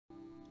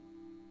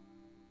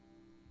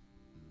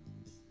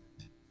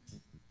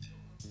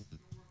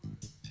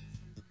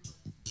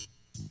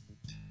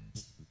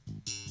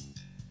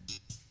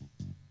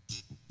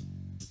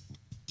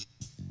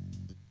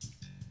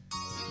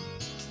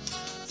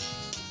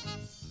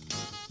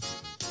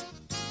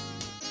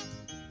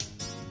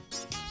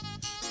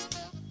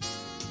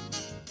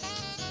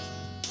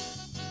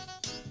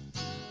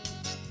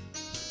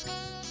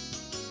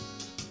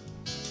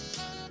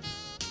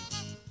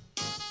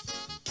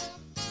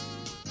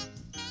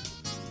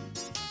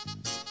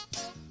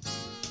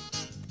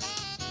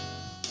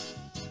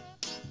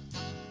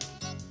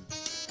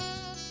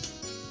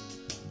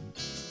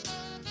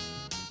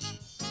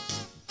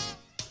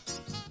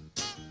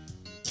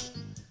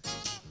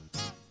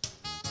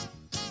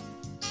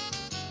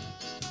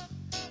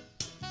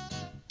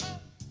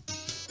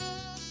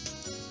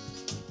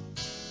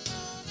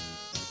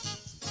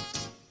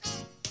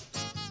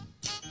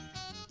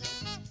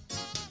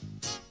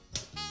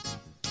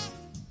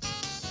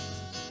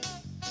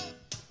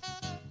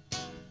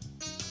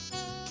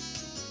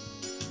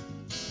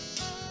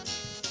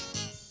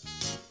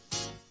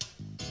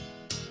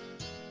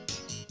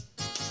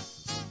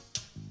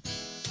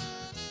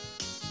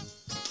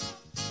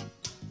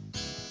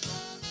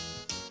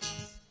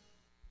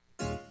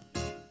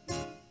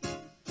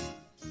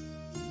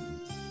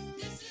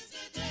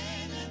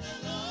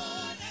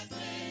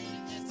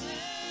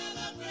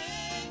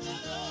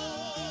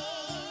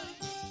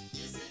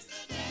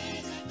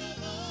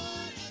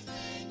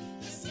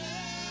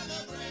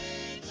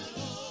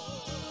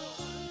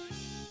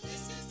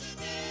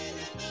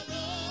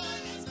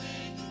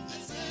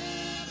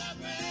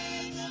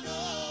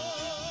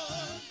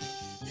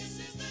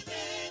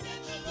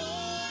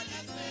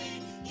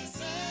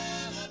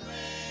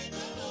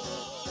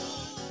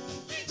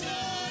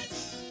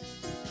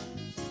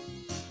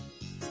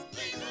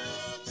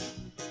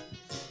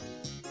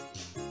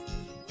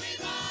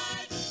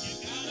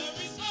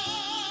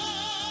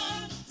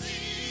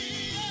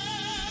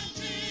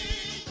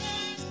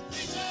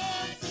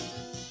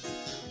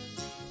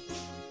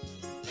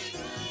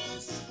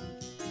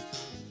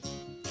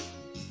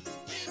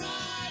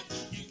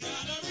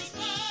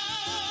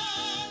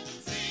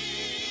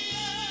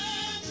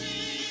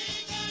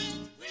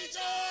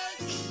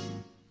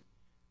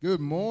Good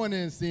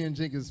morning, C.N.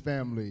 Jenkins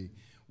family.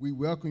 We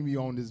welcome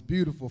you on this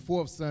beautiful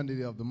fourth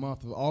Sunday of the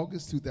month of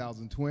August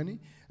 2020.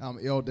 I'm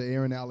Elder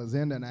Aaron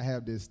Alexander, and I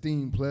have the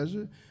esteemed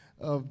pleasure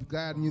of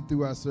guiding you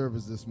through our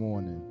service this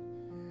morning.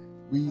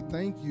 We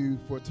thank you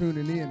for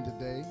tuning in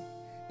today,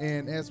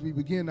 and as we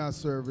begin our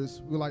service,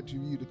 we'd like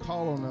you to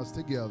call on us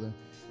together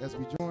as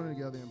we join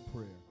together in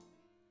prayer.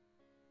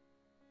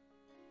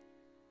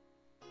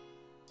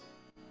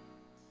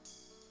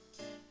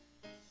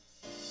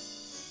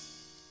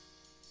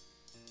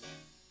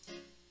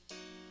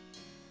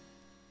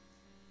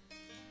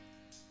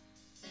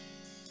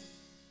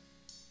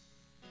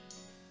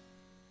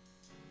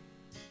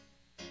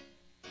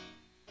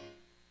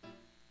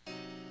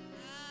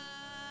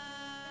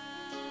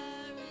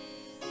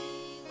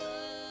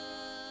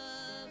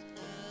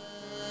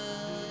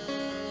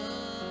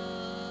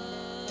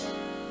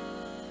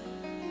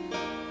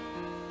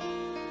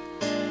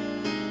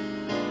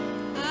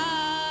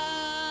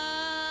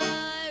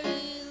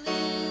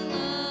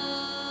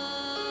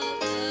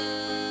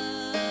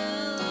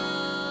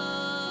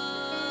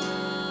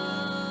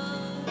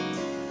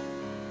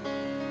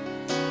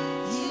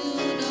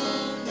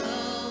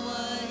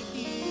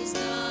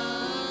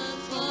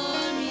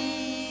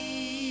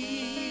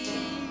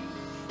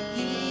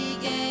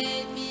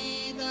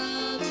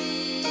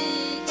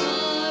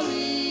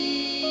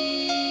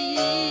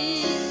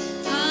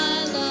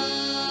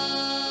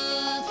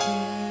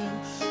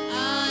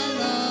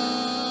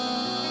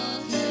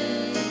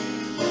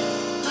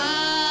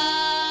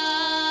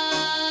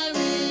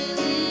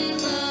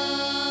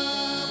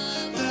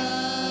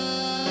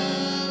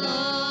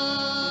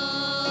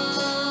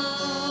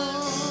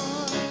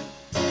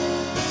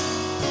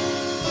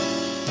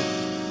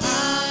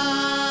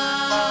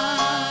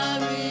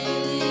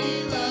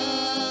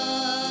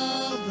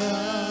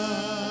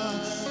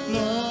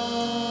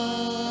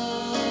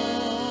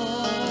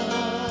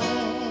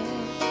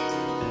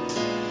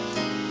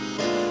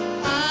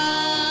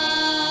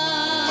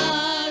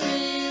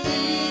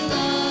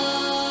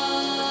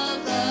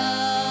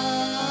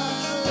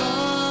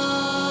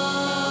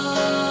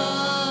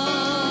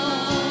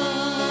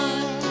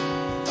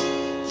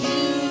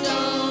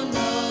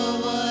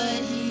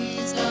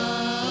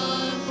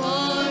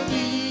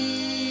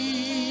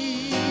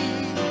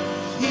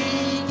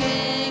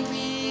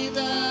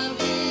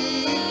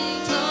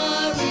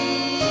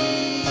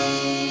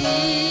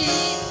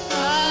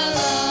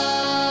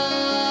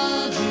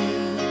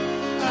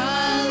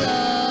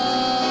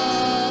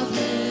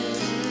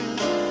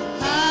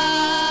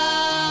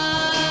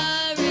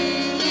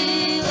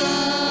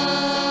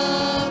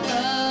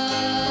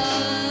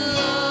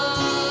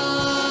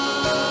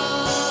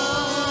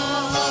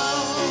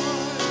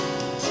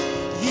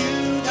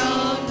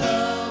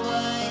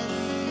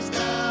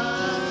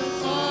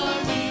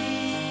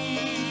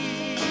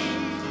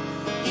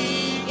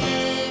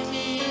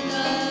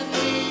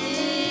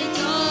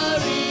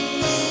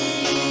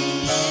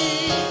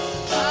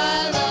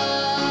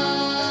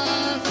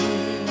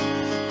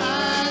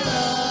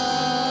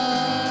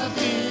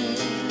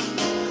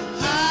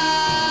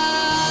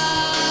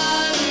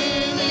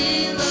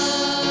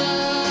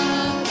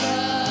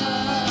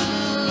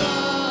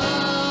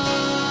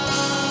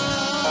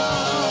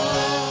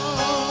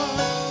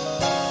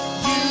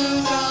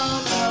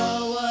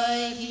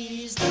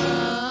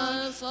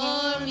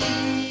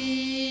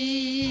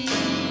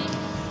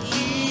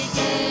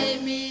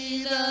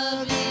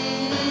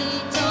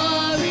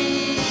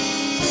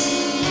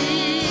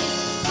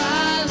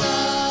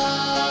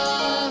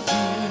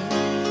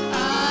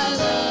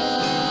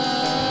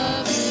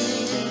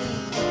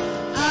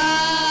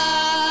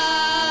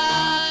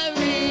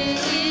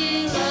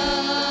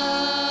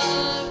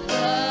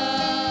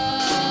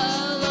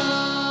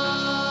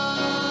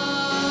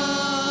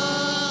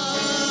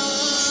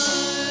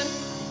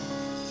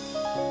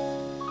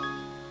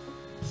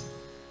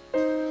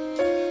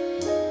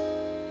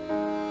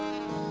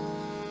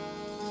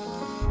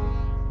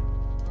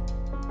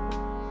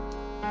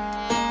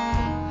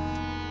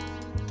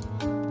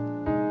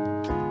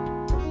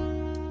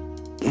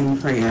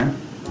 Prayer.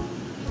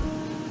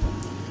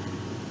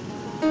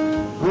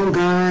 Oh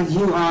God,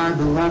 you are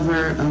the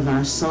lover of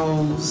our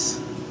souls.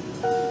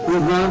 We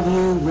love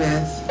you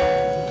with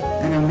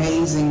an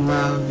amazing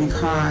love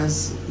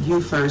because you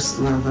first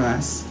love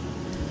us.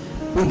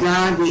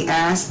 God, we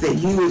ask that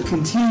you would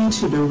continue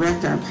to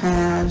direct our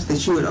paths,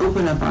 that you would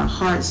open up our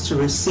hearts to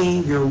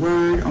receive your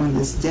word on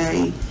this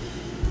day,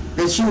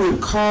 that you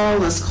would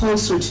call us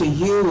closer to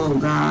you, oh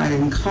God,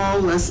 and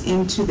call us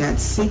into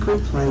that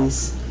secret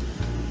place.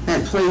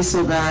 That place,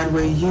 oh God,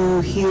 where you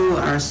heal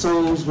our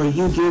souls, where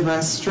you give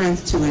us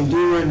strength to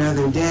endure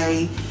another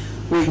day,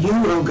 where you,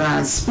 oh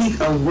God, speak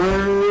a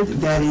word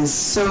that is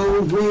so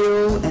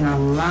real and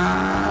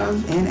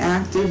alive and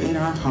active in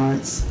our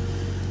hearts.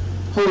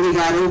 Holy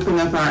God, open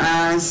up our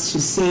eyes to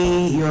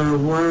see your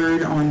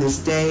word on this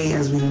day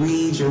as we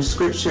read your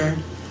scripture,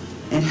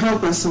 and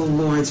help us, oh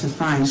Lord, to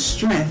find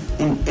strength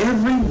in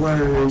every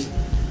word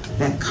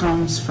that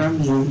comes from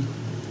you.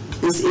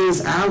 This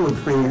is our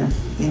prayer.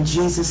 In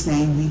Jesus'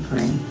 name we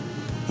pray.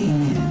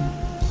 Amen.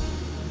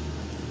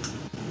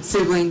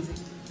 Siblings,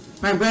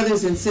 my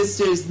brothers and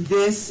sisters,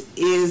 this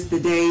is the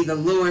day the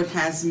Lord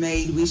has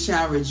made. We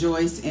shall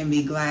rejoice and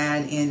be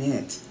glad in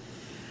it.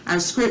 Our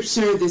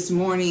scripture this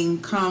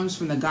morning comes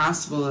from the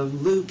Gospel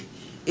of Luke.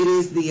 It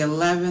is the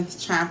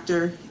 11th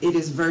chapter. It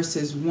is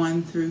verses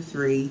 1 through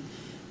 3,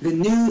 the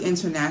New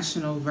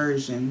International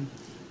Version.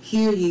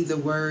 Hear ye the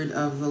word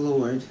of the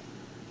Lord.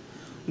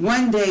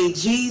 One day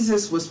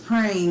Jesus was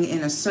praying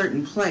in a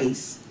certain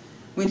place.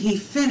 When he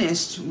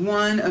finished,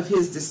 one of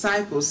his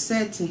disciples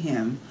said to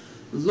him,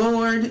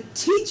 Lord,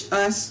 teach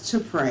us to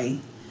pray,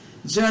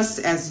 just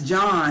as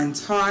John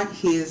taught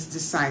his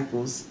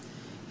disciples.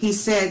 He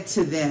said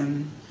to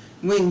them,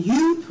 when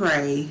you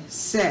pray,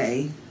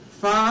 say,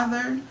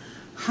 Father,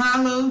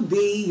 hallowed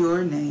be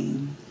your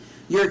name.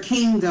 Your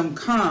kingdom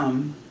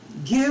come.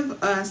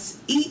 Give us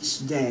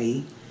each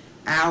day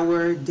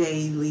our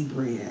daily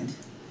bread.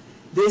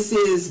 This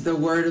is the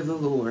word of the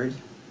Lord.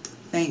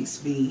 Thanks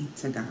be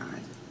to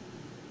God.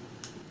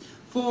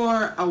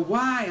 For a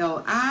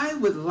while, I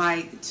would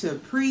like to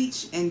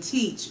preach and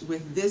teach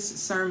with this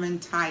sermon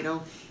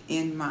title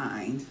in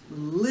mind,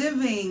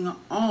 Living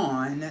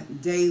on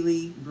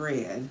Daily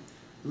Bread.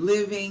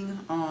 Living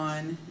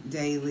on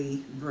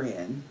Daily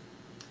Bread.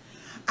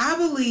 I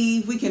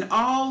believe we can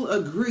all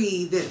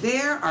agree that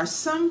there are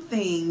some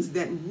things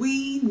that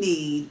we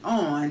need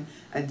on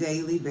a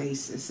daily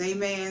basis.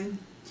 Amen.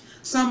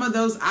 Some of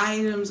those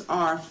items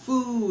are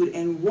food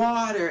and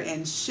water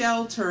and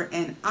shelter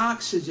and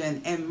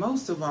oxygen and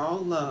most of all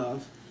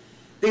love.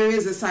 There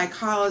is a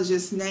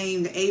psychologist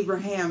named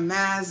Abraham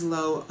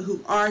Maslow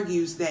who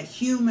argues that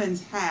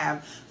humans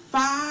have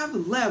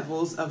 5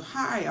 levels of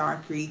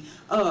hierarchy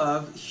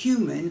of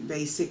human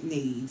basic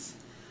needs.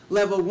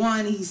 Level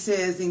 1, he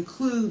says,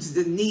 includes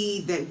the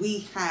need that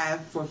we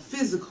have for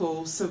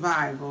physical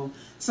survival.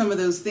 Some of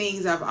those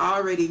things I've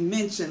already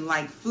mentioned,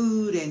 like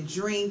food and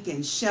drink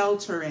and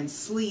shelter and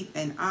sleep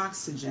and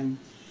oxygen.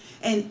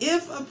 And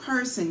if a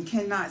person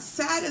cannot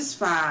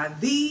satisfy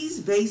these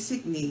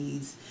basic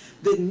needs,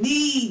 the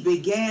need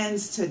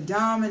begins to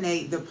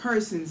dominate the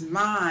person's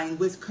mind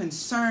with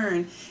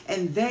concern,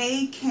 and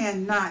they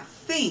cannot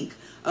think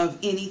of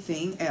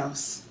anything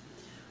else.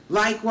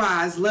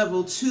 Likewise,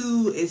 level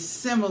 2 is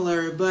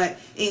similar but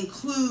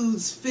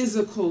includes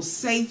physical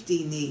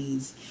safety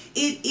needs.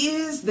 It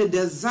is the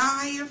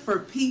desire for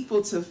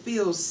people to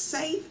feel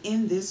safe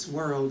in this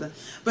world.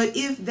 But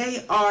if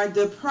they are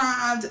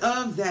deprived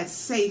of that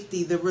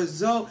safety, the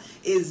result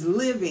is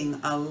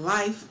living a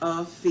life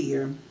of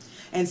fear.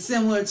 And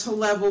similar to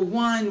level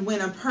 1,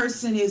 when a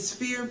person is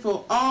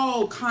fearful,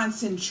 all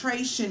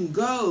concentration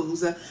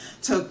goes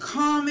to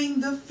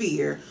calming the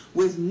fear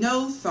with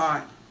no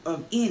thought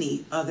of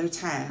any other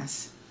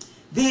task.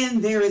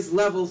 Then there is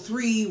level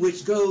 3,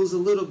 which goes a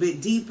little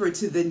bit deeper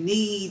to the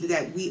need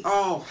that we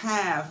all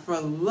have for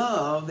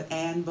love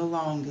and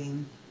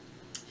belonging.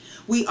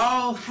 We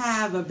all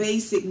have a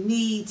basic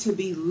need to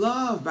be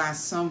loved by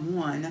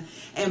someone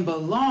and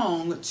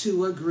belong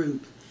to a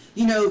group.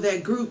 You know,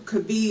 that group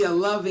could be a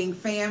loving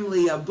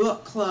family, a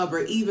book club, or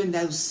even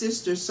those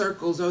sister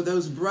circles or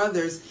those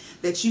brothers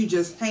that you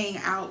just hang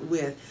out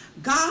with.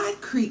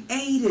 God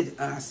created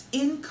us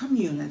in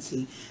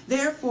community.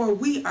 Therefore,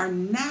 we are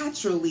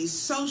naturally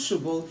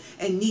sociable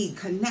and need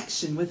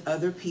connection with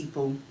other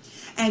people.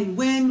 And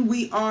when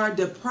we are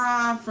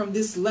deprived from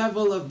this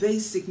level of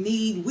basic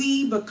need,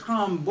 we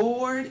become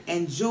bored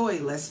and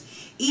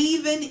joyless,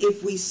 even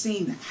if we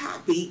seem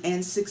happy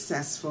and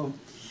successful.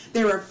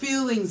 There are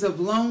feelings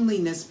of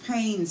loneliness,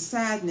 pain,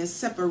 sadness,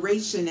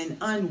 separation, and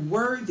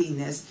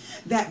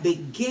unworthiness that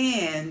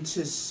begin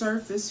to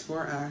surface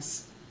for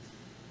us.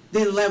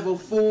 Then level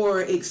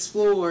 4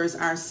 explores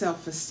our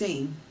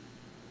self-esteem.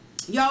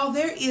 Y'all,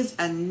 there is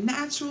a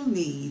natural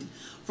need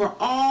for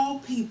all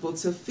people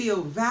to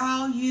feel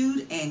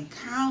valued and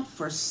count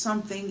for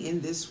something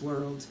in this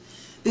world.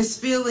 This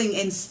feeling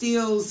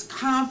instills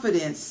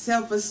confidence.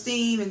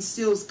 Self-esteem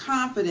instills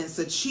confidence,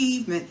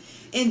 achievement,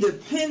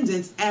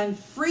 independence, and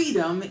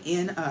freedom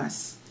in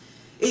us.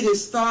 It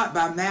is thought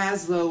by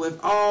Maslow, if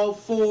all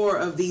 4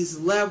 of these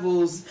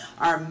levels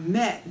are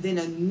met, then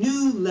a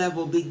new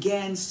level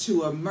begins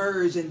to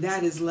emerge, and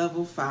that is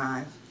level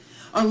 5.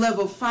 On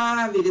level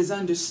 5, it is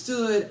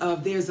understood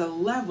there's a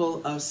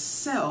level of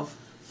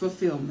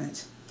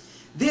self-fulfillment.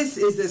 This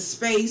is a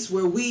space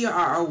where we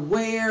are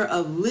aware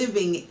of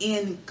living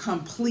in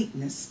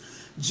completeness,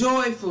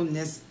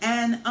 joyfulness,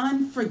 and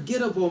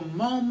unforgettable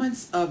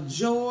moments of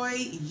joy,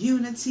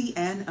 unity,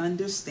 and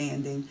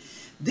understanding.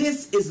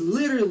 This is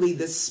literally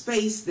the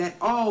space that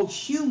all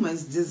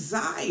humans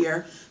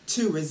desire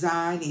to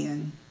reside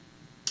in.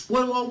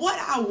 Well, what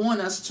I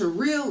want us to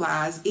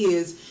realize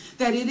is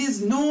that it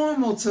is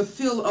normal to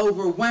feel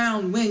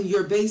overwhelmed when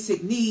your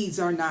basic needs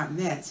are not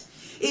met.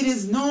 It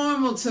is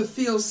normal to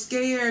feel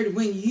scared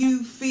when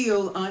you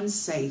feel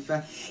unsafe.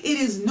 It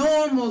is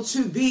normal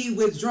to be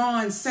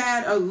withdrawn,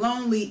 sad, or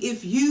lonely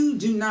if you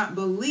do not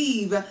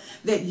believe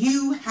that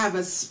you have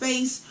a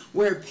space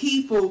where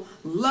people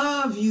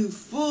love you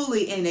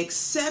fully and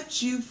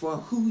accept you for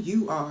who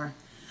you are.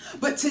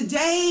 But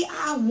today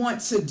I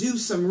want to do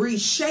some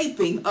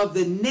reshaping of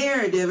the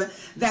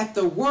narrative that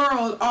the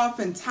world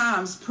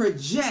oftentimes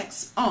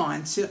projects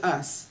onto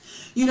us.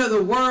 You know,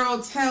 the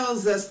world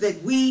tells us that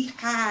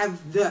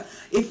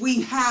if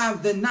we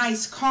have the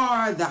nice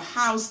car, the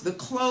house, the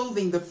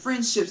clothing, the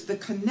friendships, the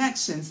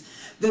connections,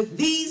 that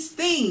these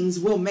things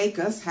will make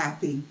us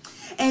happy.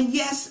 And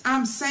yes,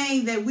 I'm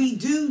saying that we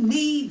do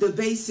need the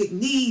basic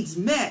needs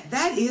met.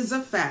 That is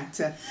a fact.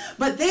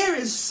 But there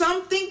is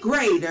something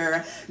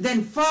greater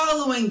than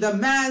following the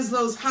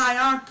Maslow's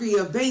hierarchy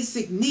of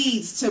basic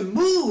needs to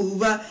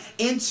move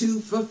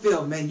into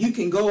fulfillment. You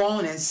can go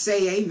on and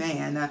say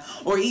amen,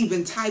 or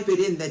even type it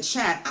in the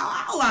chat.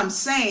 All I'm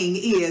saying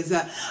is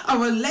a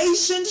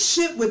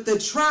relationship with the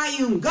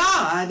triune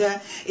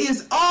God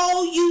is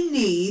all you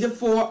need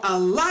for a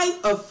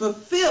life of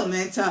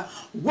fulfillment,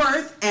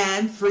 worth,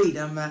 and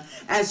freedom.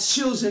 As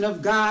children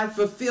of God,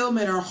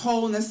 fulfillment or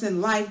wholeness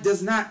in life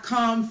does not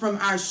come from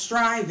our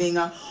striving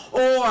or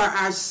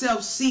our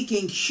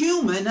self-seeking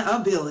human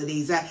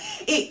abilities.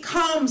 It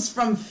comes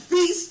from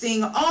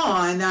feasting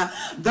on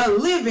the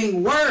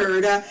living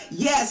word,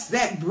 yes,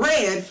 that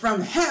bread from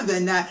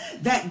heaven,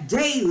 that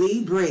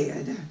daily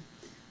bread.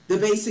 The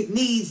basic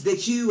needs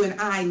that you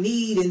and I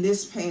need in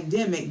this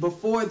pandemic,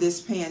 before this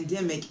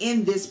pandemic,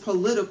 in this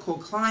political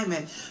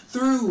climate,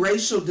 through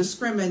racial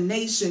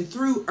discrimination,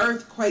 through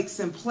earthquakes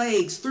and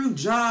plagues, through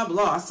job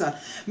loss,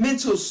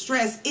 mental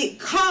stress, it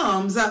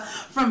comes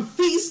from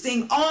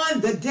feasting on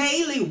the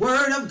daily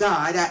word of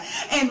God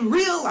and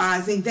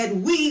realizing that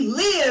we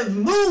live,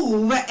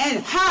 move,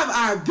 and have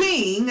our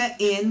being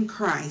in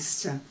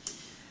Christ.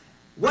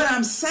 What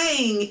I'm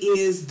saying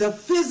is the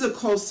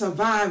physical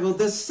survival,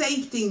 the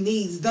safety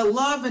needs, the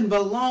love and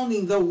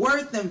belonging, the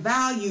worth and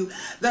value,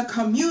 the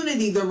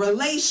community, the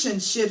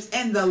relationships,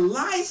 and the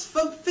life's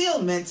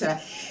fulfillment.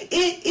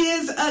 It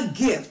is a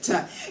gift.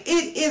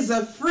 It is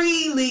a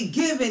freely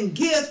given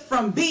gift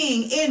from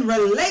being in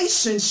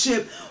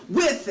relationship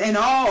with an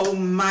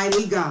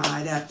almighty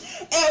God.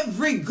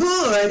 Every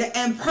good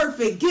and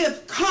perfect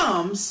gift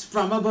comes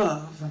from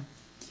above.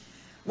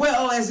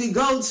 Well, as we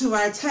go to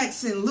our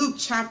text in Luke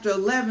chapter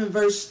 11,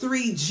 verse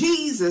 3,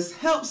 Jesus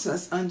helps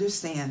us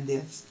understand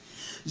this.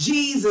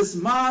 Jesus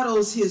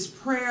models his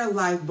prayer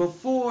life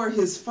before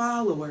his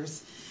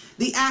followers.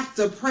 The act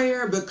of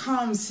prayer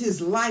becomes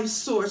his life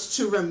source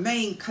to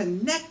remain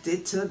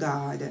connected to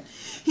God.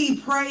 He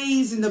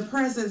prays in the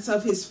presence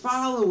of his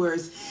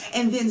followers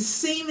and then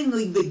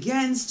seemingly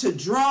begins to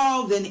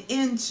draw them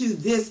into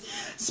this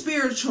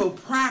spiritual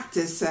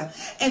practice.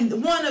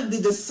 And one of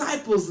the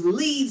disciples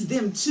leads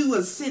them to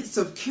a sense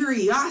of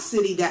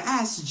curiosity to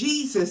ask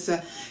Jesus,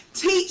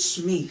 teach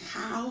me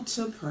how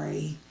to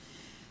pray.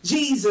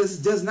 Jesus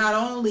does not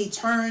only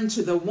turn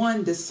to the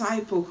one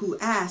disciple who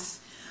asks,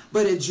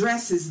 but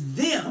addresses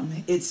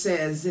them, it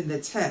says in the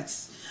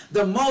text,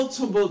 the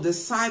multiple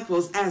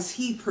disciples, as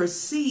he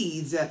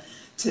proceeds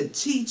to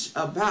teach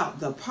about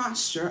the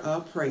posture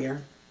of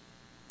prayer.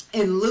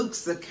 In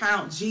Luke's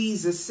account,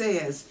 Jesus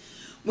says,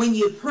 when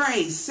you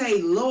pray,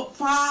 say, Lord,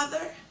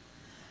 Father,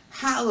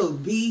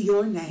 hallowed be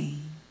your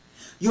name.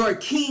 Your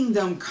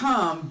kingdom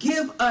come.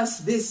 Give us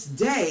this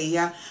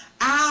day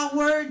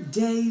our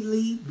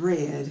daily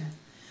bread.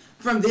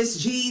 From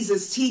this,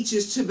 Jesus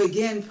teaches to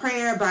begin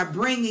prayer by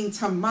bringing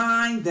to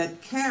mind the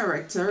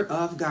character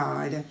of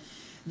God,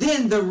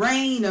 then the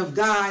reign of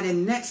God,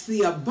 and next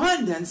the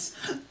abundance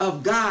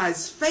of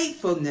God's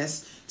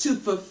faithfulness to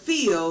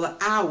fulfill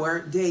our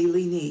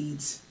daily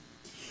needs.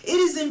 It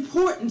is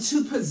important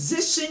to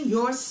position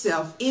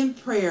yourself in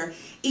prayer,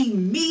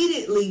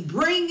 immediately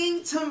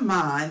bringing to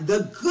mind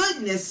the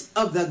goodness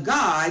of the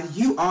God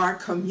you are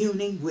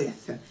communing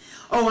with.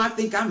 Oh, I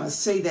think I must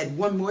say that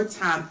one more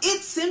time.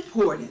 It's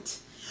important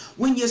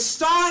when you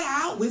start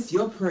out with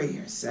your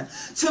prayers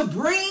to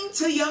bring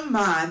to your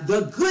mind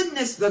the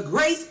goodness, the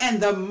grace,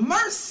 and the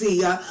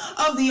mercy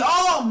of the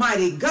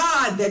Almighty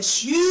God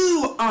that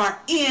you are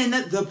in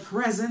the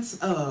presence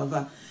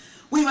of.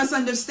 We must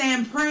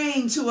understand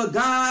praying to a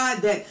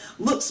God that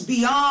looks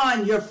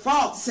beyond your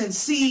faults and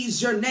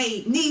sees your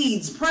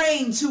needs.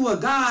 Praying to a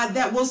God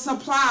that will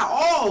supply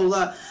all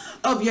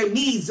of your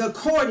needs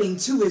according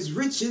to his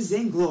riches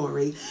and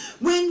glory.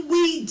 When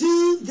we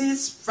do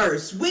this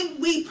first,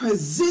 when we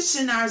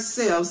position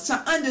ourselves to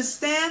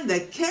understand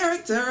the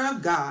character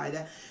of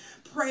God,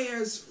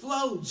 prayers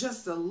flow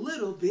just a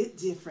little bit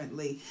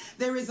differently.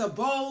 There is a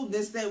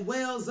boldness that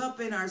wells up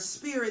in our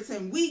spirits,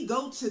 and we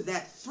go to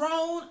that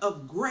throne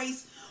of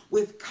grace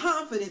with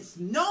confidence,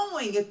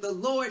 knowing if the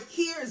Lord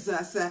hears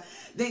us,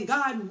 then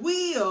God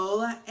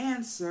will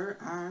answer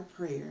our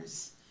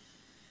prayers.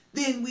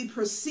 Then we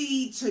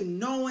proceed to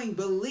knowing,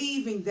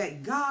 believing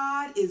that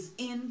God is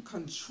in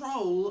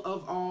control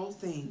of all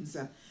things.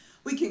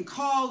 We can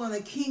call on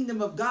the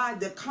kingdom of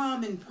God to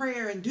come in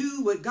prayer and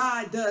do what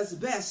God does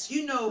best.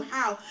 You know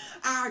how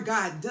our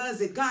God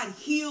does it. God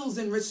heals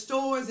and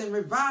restores and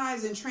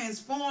revives and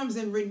transforms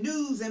and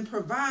renews and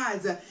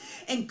provides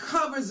and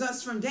covers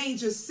us from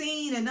danger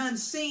seen and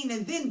unseen.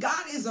 And then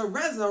God is a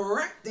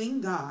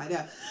resurrecting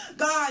God.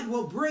 God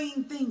will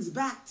bring things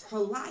back to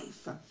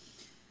life.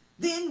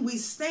 Then we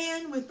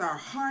stand with our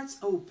hearts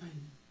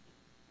open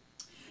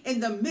in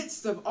the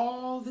midst of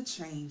all the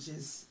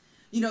changes.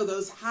 You know,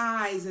 those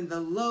highs and the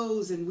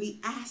lows, and we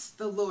ask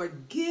the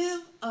Lord,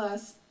 give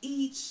us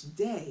each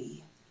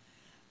day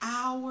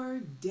our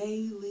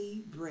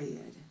daily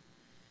bread.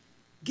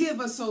 Give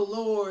us, O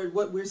Lord,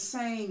 what we're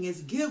saying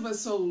is, give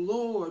us, O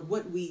Lord,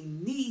 what we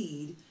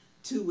need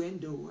to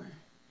endure.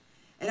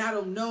 And I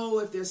don't know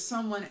if there's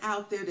someone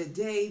out there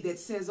today that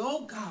says,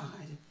 oh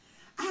God,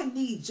 I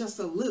need just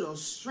a little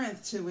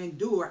strength to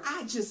endure.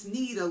 I just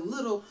need a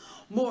little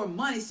more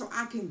money so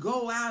I can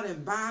go out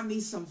and buy me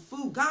some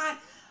food. God,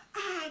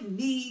 I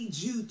need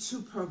you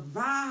to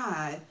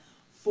provide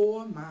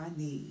for my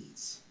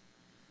needs.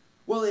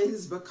 Well, it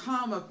has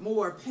become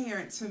more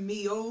apparent to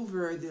me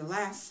over the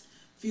last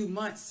few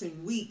months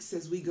and weeks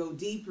as we go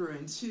deeper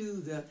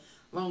into the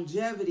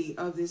longevity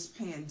of this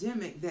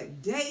pandemic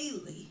that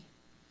daily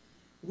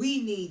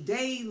we need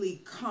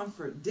daily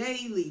comfort,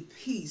 daily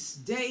peace,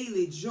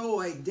 daily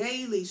joy,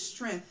 daily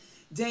strength,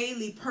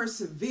 daily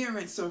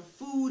perseverance or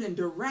food and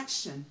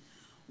direction.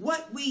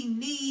 What we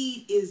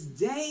need is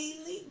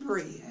daily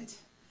bread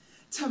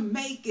to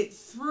make it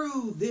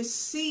through this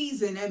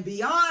season and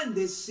beyond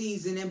this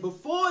season. And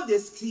before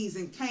this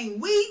season came,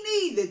 we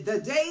needed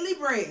the daily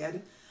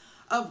bread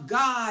of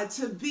God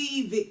to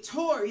be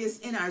victorious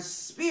in our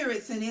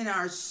spirits and in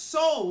our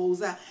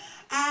souls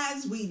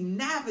as we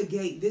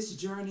navigate this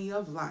journey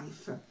of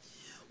life.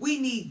 We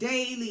need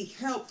daily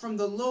help from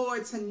the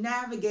Lord to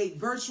navigate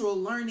virtual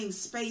learning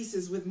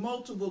spaces with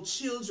multiple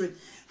children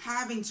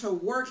having to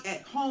work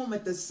at home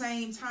at the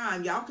same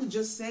time. Y'all can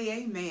just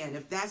say amen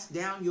if that's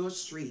down your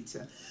street.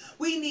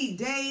 We need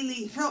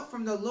daily help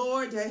from the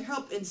Lord to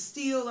help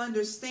instill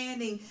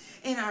understanding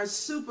in our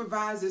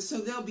supervisors so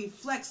they'll be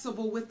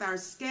flexible with our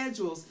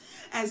schedules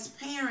as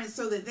parents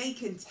so that we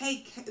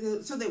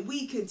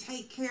can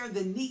take care of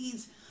the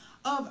needs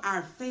of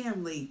our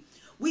family.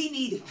 We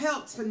need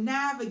help to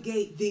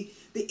navigate the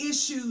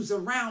issues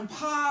around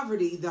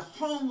poverty, the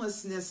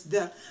homelessness,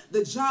 the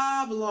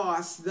job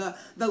loss, the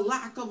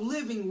lack of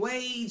living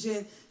wage,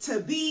 and to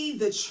be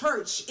the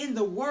church in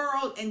the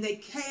world and to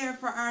care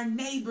for our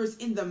neighbors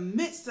in the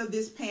midst of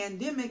this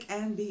pandemic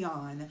and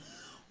beyond.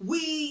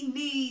 We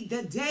need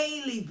the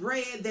daily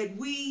bread that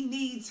we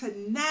need to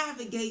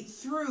navigate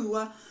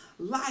through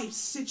life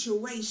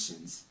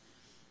situations.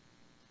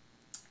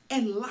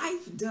 And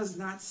life does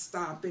not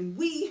stop, and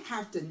we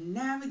have to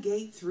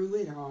navigate through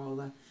it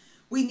all.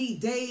 We need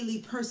daily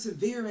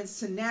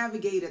perseverance to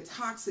navigate a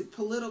toxic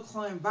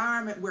political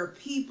environment where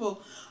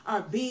people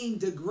are being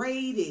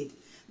degraded,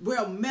 where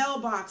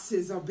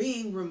mailboxes are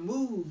being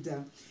removed.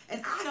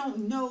 And I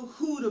don't know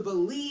who to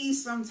believe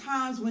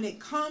sometimes when it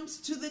comes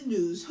to the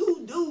news.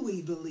 Who do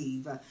we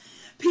believe?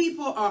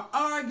 People are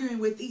arguing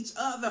with each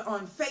other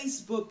on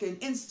Facebook and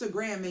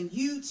Instagram and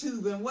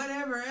YouTube and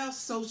whatever else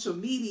social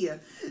media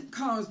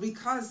comes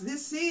because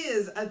this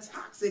is a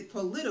toxic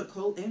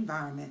political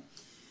environment.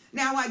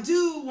 Now, I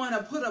do want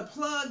to put a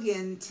plug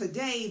in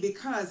today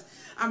because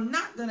I'm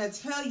not going to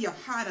tell you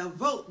how to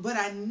vote, but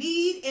I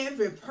need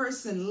every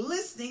person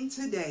listening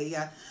today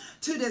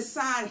to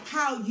decide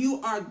how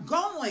you are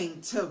going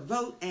to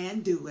vote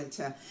and do it.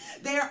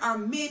 There are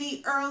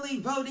many early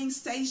voting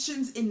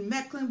stations in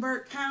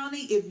Mecklenburg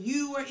County. If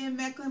you are in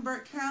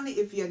Mecklenburg County,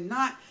 if you're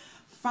not,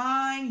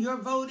 find your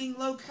voting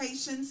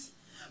locations.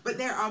 But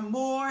there are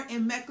more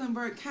in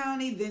Mecklenburg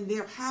County than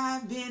there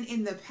have been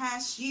in the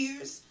past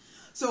years.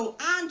 So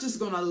I'm just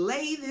going to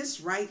lay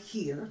this right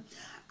here.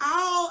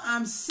 All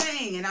I'm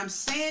saying, and I'm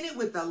saying it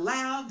with a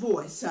loud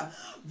voice,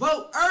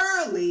 vote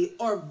early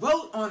or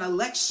vote on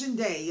election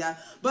day,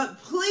 but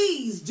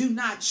please do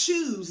not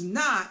choose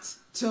not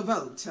to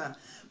vote.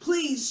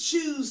 Please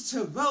choose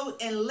to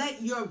vote and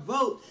let your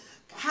vote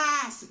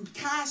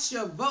cast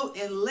your vote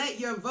and let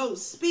your vote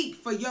speak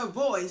for your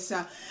voice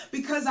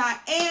because our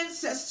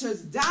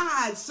ancestors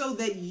died so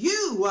that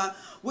you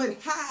would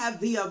have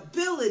the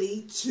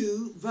ability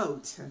to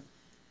vote.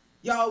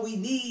 Y'all, we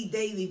need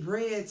daily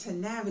bread to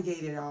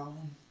navigate it all.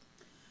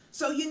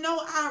 So,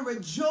 I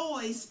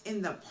rejoice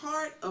in the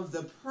part of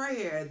the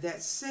prayer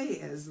that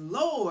says,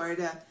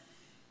 Lord,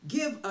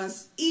 give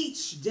us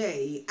each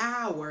day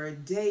our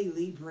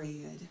daily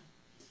bread.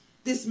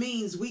 This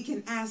means we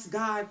can ask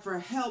God for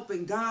help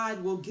and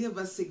God will give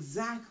us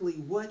exactly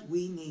what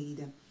we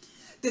need.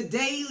 The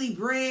daily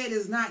bread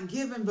is not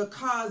given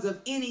because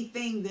of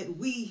anything that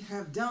we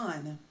have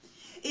done.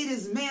 It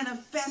is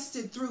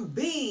manifested through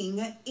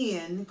being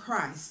in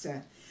Christ.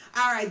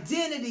 Our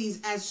identities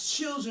as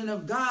children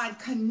of God,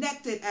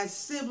 connected as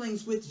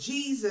siblings with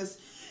Jesus,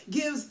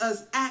 gives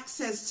us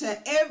access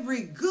to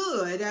every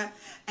good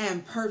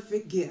and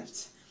perfect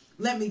gift.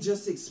 Let me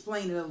just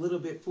explain it a little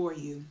bit for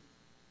you.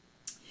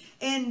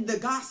 In the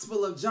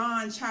Gospel of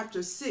John,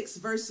 chapter 6,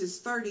 verses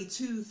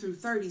 32 through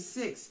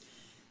 36,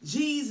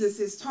 Jesus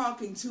is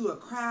talking to a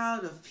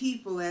crowd of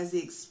people as he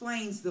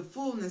explains the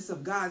fullness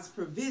of God's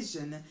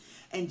provision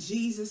and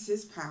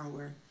Jesus'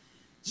 power.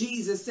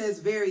 Jesus says,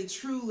 "Very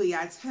truly,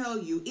 I tell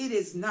you, it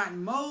is not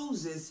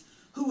Moses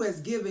who has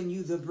given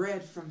you the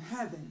bread from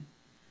heaven,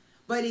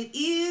 but it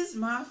is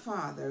my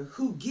Father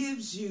who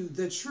gives you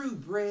the true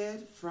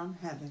bread from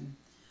heaven.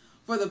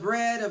 For the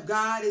bread of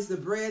God is the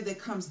bread that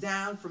comes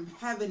down from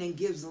heaven and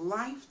gives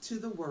life to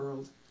the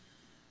world."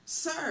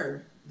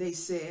 "Sir," they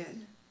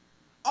said,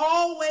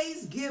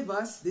 "always give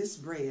us this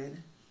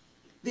bread."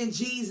 Then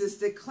Jesus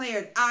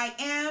declared, "I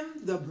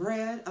am the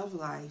bread of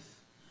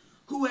life.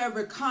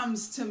 Whoever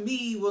comes to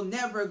me will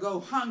never go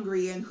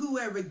hungry, and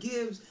whoever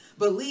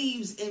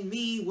believes in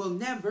me will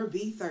never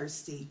be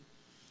thirsty.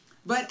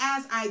 But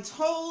as I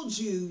told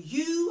you,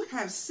 you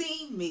have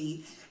seen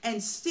me,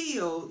 and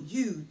still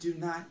you do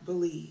not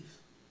believe."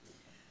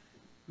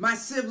 My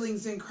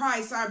siblings in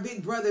Christ, our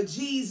big brother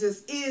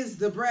Jesus is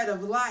the bread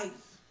of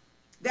life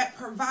that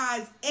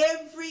provides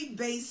every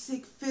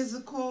basic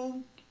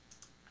physical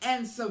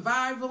and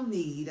survival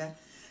need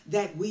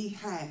that we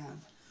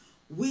have.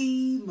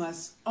 We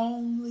must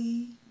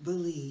only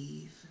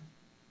believe.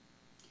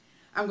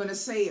 I'm going to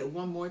say it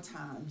one more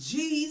time.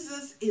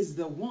 Jesus is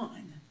the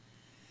one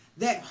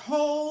that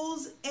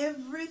holds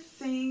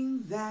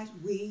everything that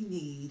we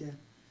need.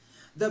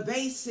 The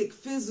basic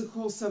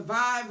physical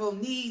survival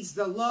needs,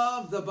 the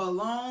love, the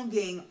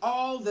belonging,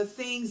 all the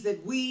things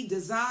that we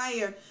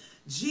desire,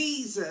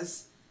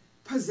 Jesus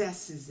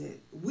possesses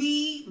it.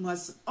 We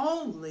must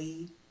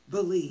only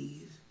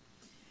believe.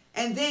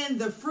 And then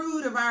the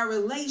fruit of our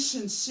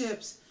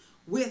relationships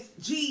with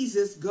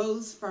Jesus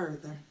goes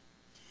further.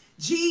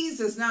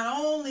 Jesus not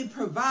only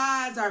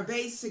provides our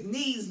basic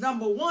needs.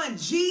 Number one,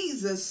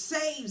 Jesus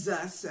saves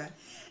us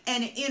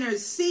and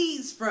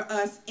intercedes for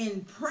us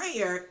in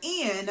prayer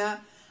in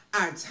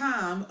our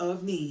time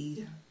of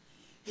need.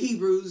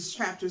 Hebrews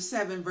chapter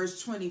 7 verse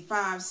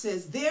 25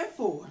 says,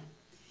 "Therefore,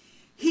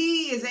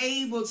 he is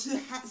able to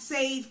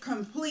save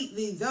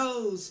completely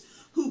those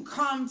who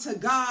come to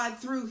God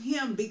through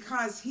him,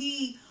 because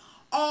he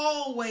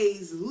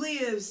always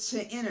lives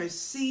to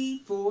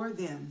intercede for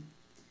them."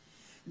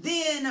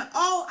 Then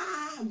all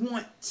I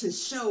want to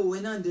show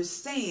and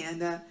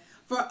understand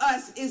for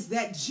us is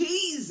that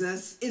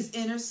Jesus is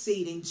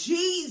interceding.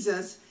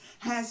 Jesus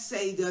has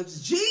saved us.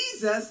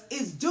 Jesus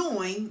is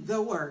doing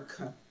the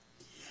work.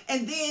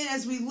 And then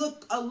as we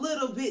look a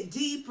little bit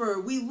deeper,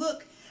 we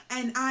look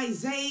in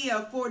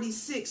Isaiah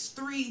 46,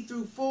 3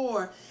 through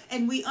 4,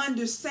 and we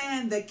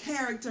understand the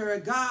character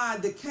of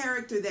God, the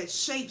character that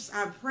shapes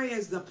our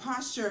prayers, the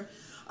posture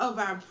of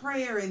our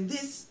prayer. And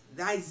this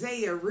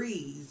Isaiah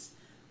reads,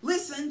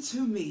 "Listen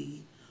to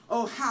me,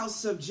 O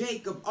house of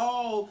Jacob,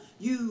 all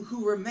you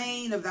who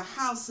remain of the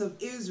house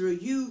of Israel,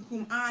 you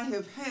whom I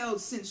have held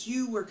since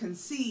you were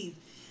conceived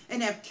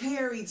and have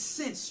carried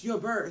since your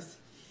birth,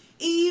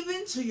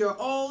 even to your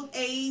old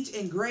age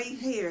and gray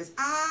hairs.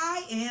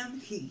 I am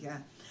he.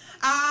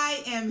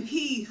 I am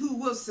he who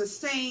will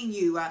sustain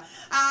you.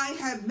 I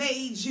have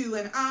made you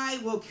and I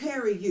will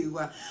carry you.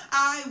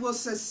 I will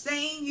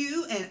sustain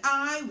you and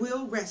I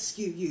will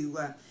rescue you."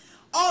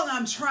 All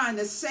I'm trying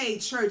to say,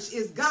 church,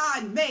 is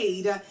God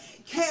made,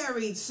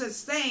 carried,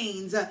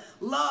 sustains,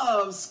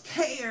 loves,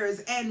 cares,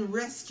 and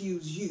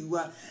rescues you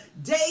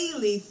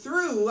daily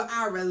through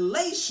our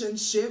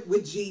relationship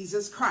with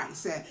Jesus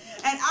Christ. And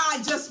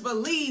I just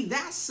believe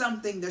that's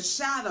something to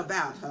shout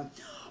about.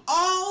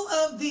 All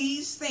of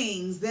these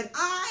things that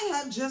I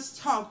have just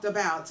talked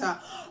about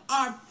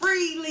are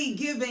freely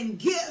given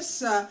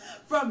gifts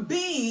from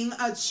being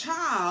a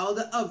child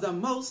of the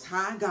Most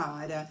High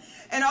God.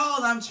 And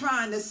all I'm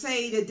trying to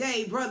say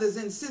today, brothers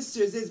and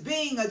sisters, is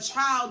being a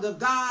child of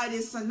God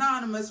is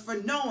synonymous for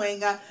knowing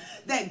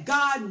that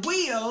God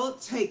will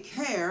take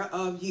care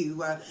of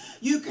you.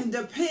 You can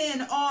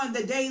depend on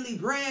the daily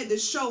bread to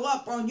show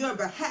up on your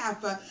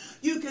behalf.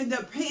 You can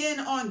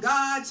depend on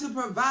God to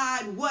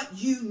provide what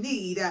you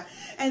need.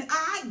 And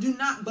I do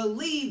not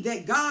believe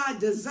that God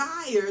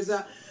desires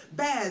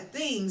bad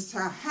things to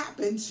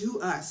happen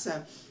to us.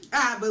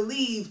 I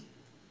believe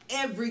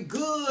every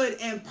good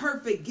and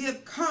perfect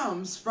gift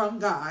comes from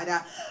God.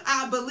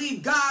 I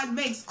believe God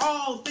makes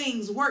all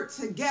things work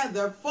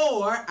together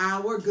for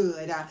our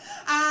good.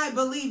 I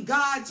believe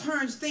God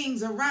turns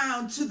things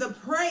around to the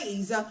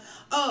praise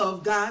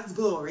of God's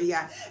glory.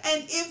 And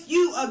if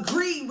you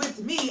agree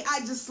with me,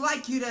 I'd just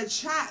like you to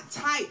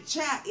type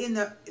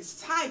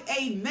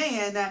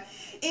amen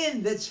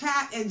in the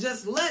chat and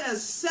just let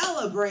us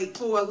celebrate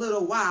for a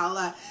little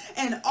while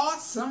an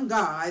awesome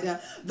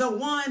God, the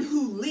one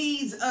who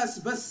leads us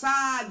beside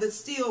beside the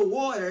still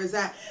waters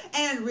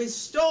and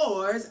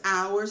restores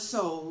our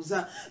souls.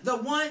 The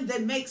one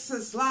that makes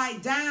us lie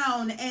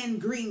down in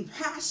green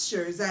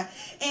pastures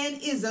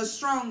and is a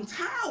strong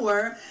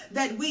tower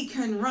that we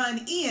can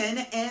run in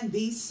and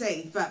be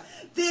safe.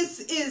 This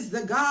is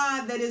the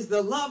God that is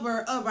the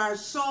lover of our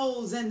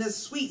souls and the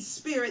sweet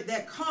spirit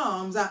that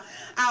calms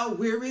our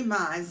weary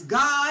minds.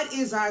 God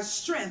is our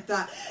strength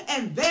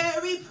and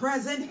very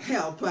present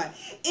help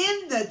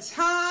in the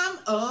time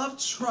of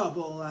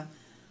trouble.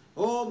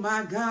 Oh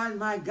my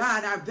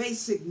God, our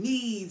basic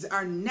needs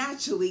are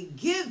naturally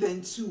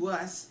given to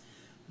us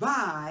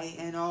by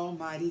an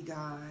almighty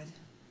God.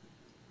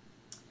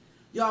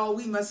 Y'all,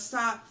 we must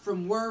stop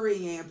from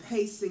worrying and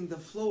pacing the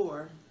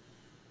floor.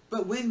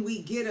 But when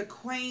we get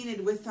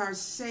acquainted with our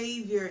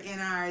Savior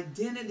and our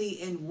identity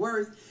and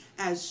worth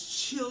as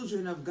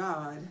children of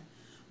God,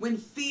 when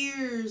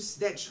fears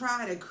that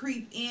try to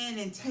creep in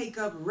and take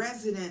up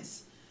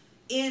residence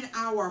in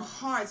our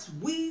hearts,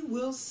 we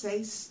will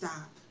say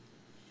stop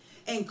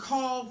and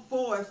call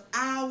forth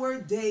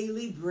our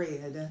daily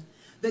bread.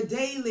 The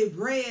daily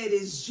bread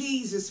is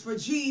Jesus, for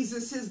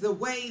Jesus is the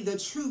way, the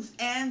truth,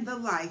 and the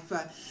life.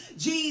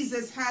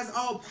 Jesus has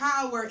all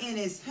power in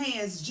his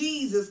hands.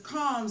 Jesus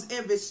calms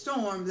every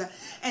storm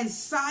and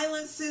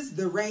silences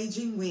the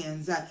raging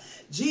winds.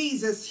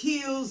 Jesus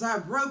heals our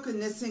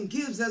brokenness and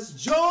gives us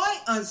joy,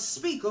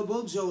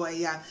 unspeakable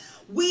joy.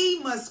 We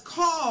must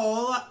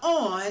call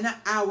on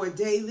our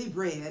daily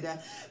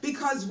bread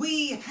because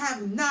we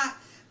have not,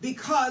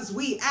 because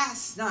we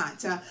ask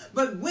not.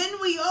 But when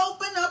we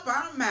open up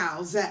our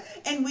mouths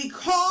and we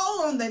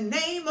call on the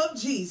name of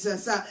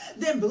Jesus,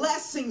 then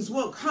blessings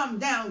will come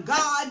down.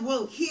 God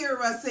will hear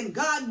us and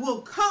God will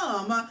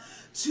come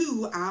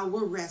to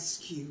our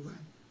rescue.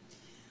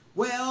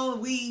 Well,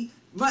 we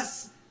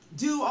must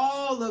do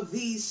all of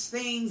these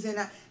things, and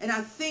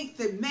I think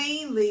that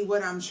mainly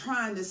what I'm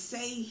trying to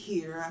say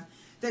here,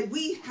 that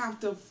we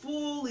have to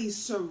fully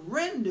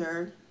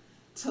surrender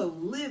to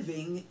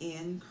living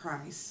in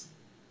Christ.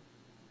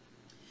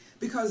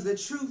 Because the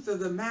truth of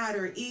the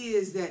matter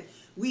is that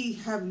we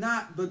have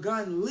not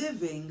begun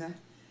living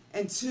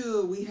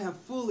until we have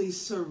fully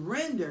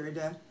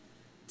surrendered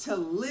to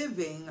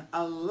living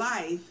a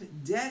life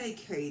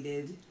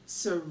dedicated,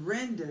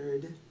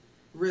 surrendered,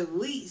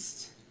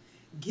 released,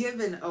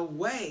 given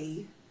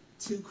away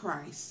to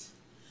Christ.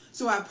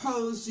 So I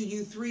pose to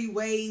you 3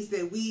 ways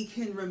that we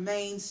can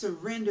remain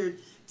surrendered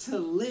to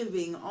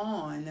living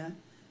on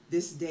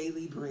this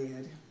daily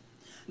bread.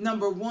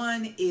 Number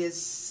 1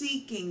 is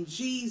seeking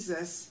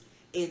Jesus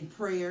in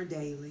prayer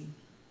daily.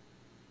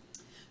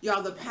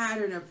 Y'all, the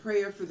pattern of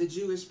prayer for the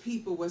Jewish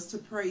people was to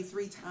pray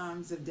 3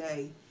 times a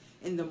day,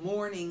 in the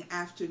morning,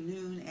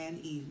 afternoon, and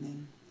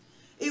evening.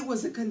 It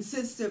was a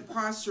consistent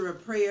posture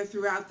of prayer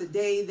throughout the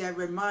day that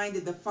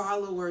reminded the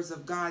followers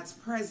of God's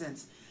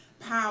presence,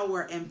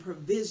 power, and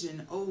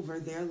provision over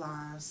their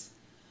lives.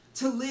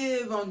 To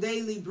live on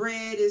daily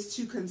bread is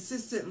to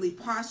consistently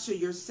posture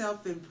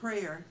yourself in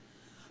prayer.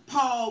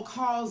 Paul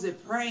calls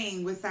it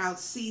praying without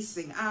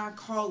ceasing. I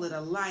call it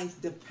a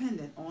life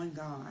dependent on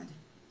God.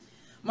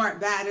 Mark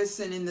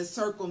Batterson in The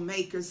Circle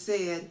Maker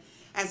said,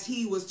 as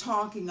he was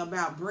talking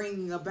about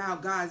bringing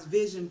about God's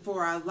vision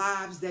for our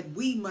lives, that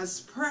we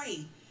must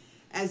pray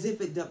as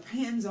if it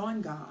depends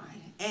on God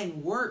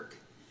and work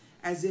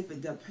as if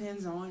it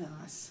depends on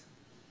us.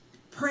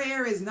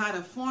 Prayer is not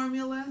a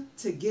formula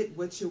to get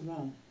what you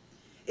want.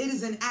 It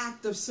is an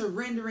act of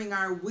surrendering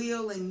our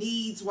will and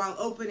needs while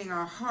opening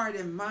our heart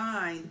and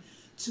mind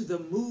to the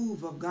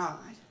move of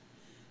God.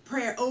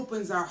 Prayer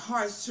opens our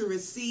hearts to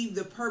receive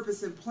the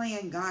purpose and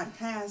plan God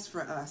has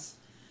for us.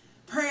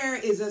 Prayer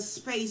is a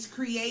space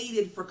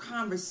created for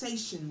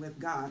conversation with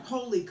God,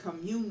 holy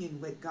communion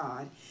with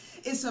God.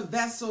 It's a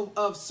vessel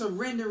of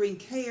surrendering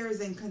cares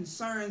and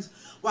concerns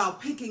while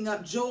picking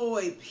up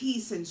joy,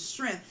 peace, and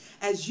strength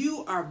as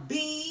you are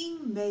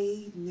being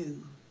made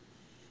new.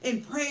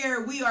 In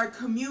prayer, we are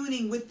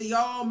communing with the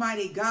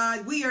Almighty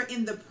God. We are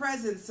in the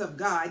presence of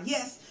God.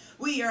 Yes,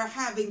 we are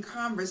having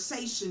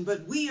conversation,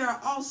 but we are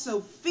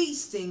also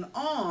feasting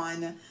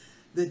on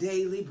the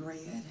daily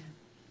bread.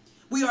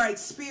 We are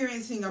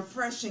experiencing a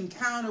fresh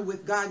encounter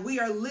with God. We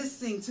are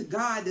listening to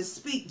God to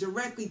speak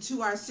directly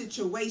to our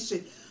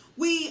situation.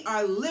 We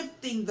are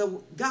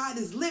God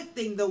is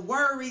lifting the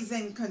worries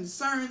and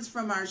concerns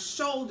from our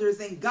shoulders,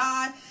 and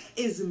God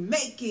is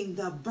making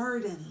the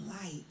burden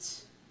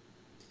light.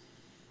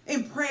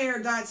 In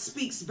prayer, God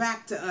speaks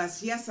back to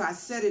us. Yes, I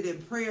said it.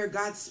 In prayer,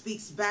 God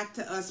speaks back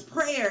to us.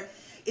 Prayer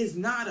is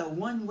not a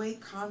one-way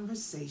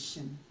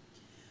conversation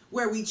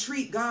where we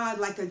treat God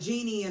like a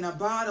genie in a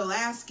bottle,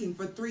 asking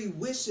for 3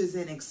 wishes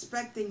and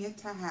expecting it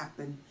to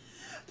happen.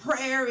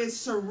 Prayer is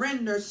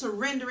surrender,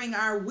 surrendering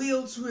our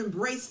will to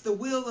embrace the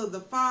will of the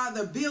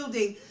Father,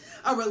 building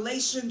a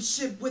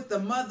relationship with the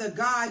Mother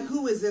God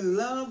who is in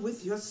love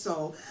with your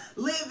soul,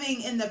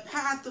 living in the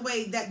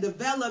pathway that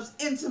develops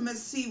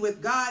intimacy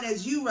with God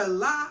as you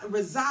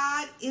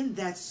reside in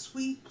that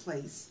sweet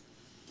place,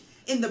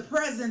 in the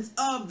presence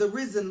of the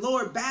risen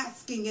Lord,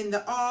 basking in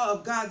the awe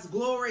of God's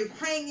glory,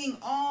 hanging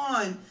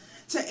on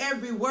to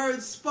every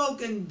word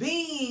spoken,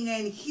 being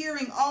and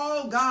hearing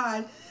all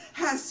God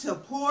has to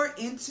pour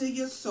into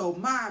your soul.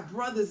 My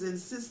brothers and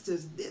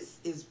sisters, this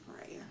is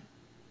prayer.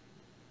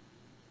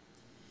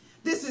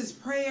 This is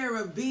prayer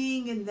of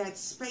being in that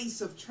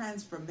space of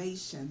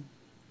transformation.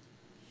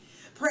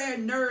 Prayer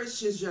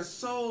nourishes your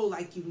soul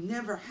like you've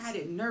never had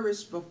it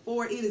nourished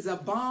before. It is a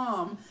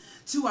balm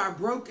to our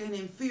broken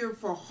and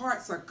fearful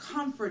hearts, a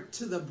comfort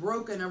to the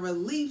broken, a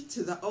relief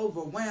to the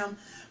overwhelmed,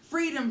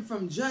 freedom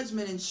from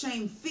judgment and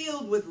shame,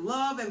 filled with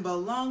love and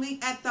belonging.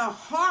 At the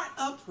heart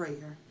of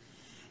prayer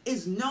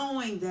is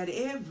knowing that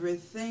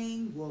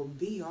everything will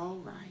be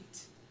all right.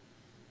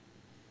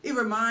 It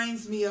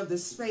reminds me of the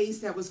space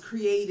that was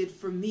created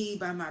for me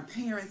by my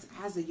parents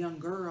as a young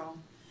girl.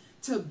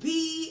 To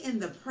be in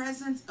the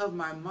presence of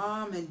my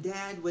mom and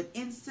dad would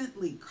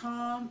instantly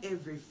calm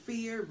every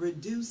fear,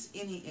 reduce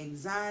any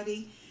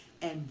anxiety,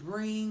 and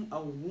bring a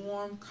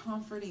warm,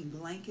 comforting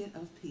blanket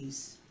of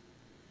peace.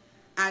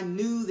 I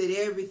knew that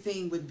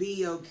everything would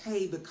be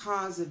okay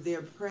because of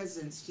their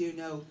presence, you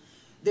know.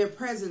 Their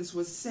presence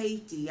was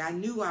safety. I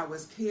knew I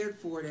was cared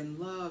for and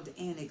loved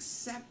and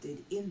accepted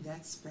in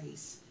that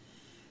space.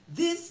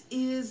 This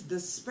is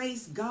the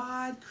space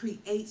God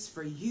creates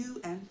for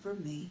you and for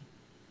me.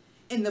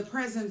 In the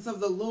presence of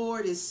the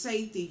Lord is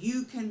safety.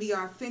 You can be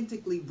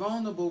authentically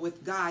vulnerable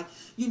with God.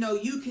 You know,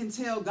 you can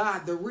tell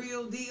God the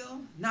real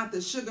deal, not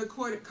the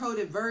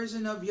sugar-coated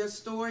version of your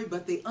story,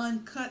 but the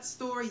uncut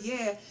story.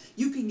 Yeah,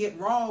 you can get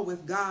raw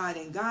with God,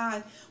 and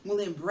God will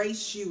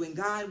embrace you, and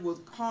God will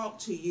talk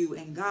to you,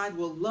 and God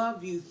will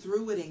love you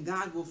through it, and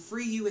God will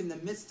free you in the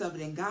midst of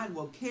it, and God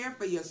will care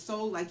for your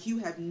soul like you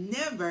have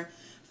never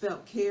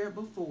felt care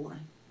before.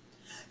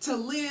 To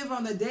live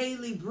on the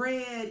daily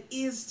bread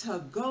is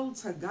to go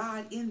to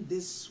God in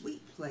this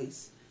sweet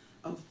place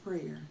of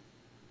prayer.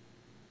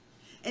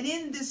 And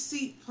in this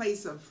sweet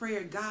place of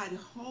prayer, God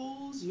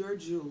holds your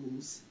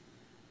jewels.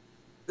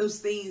 Those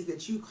things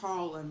that you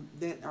call them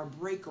that are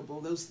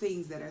breakable, those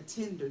things that are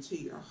tender to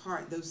your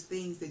heart, those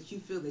things that you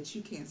feel that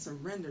you can't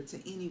surrender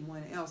to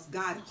anyone else.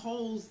 God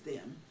holds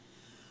them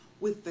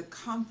with the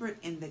comfort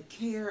and the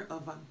care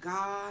of a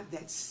God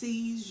that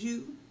sees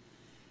you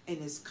and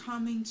is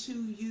coming to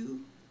you,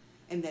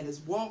 and that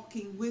is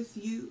walking with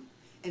you,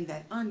 and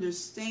that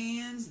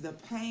understands the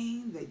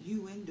pain that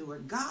you endure.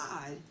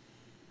 God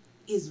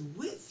is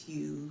with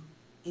you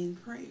in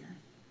prayer.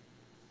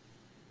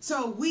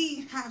 So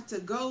we have to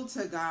go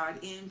to God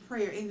in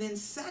prayer. And then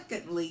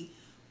secondly,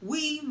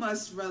 we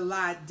must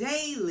rely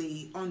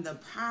daily on the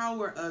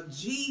power of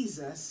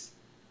Jesus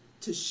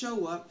to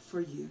show up for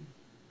you.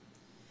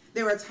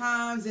 There are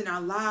times in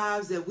our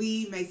lives that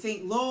we may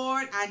think,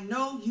 Lord, I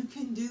know you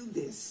can do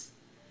this,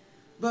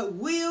 but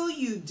will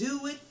you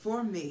do it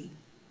for me?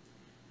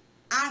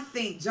 I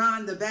think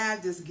John the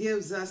Baptist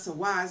gives us a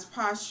wise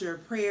posture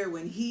of prayer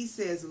when he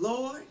says,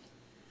 Lord,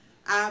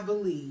 I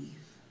believe,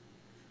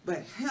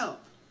 but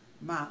help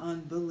my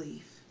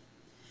unbelief.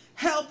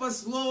 Help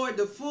us, Lord,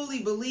 to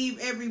fully believe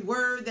every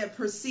word that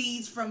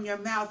proceeds from your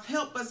mouth.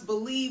 Help us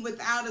believe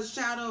without a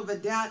shadow of a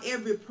doubt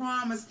every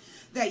promise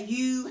that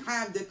you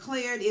have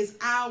declared is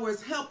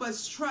ours. Help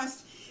us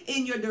trust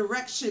in your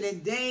direction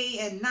and day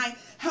and night.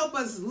 Help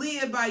us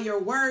live by your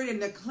word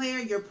and declare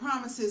your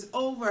promises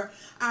over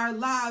our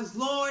lives.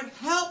 Lord,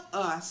 help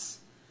us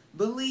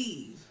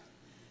believe.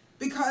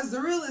 Because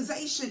the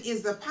realization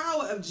is the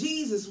power of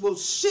Jesus will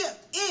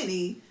shift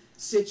any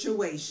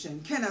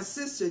situation. Can a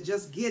sister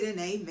just get an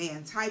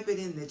amen? Type it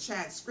in the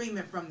chat, scream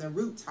it from the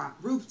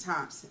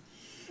rooftops.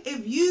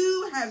 If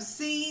you have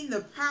seen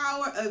the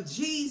power of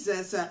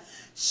Jesus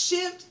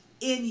shift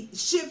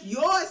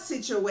your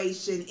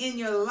situation in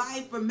your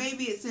life, or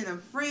maybe it's in a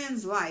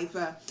friend's life,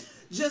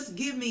 just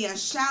give me a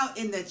shout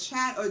in the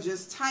chat, or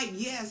just type,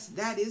 yes,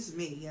 that is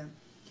me.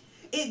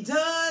 It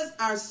does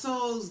our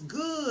souls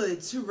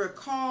good to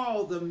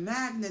recall the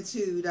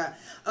magnitude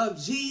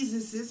of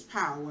Jesus's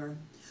power.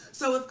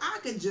 So if I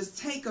could just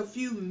take a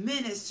few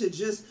minutes to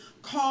just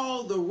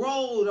call the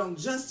roll on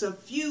just a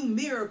few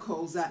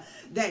miracles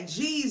that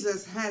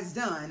Jesus has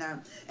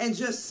done, and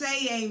just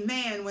say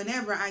amen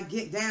whenever I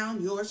get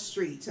down your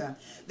street.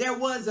 There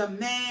was a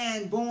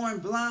man born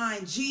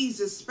blind.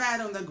 Jesus spat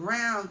on the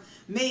ground,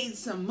 made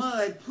some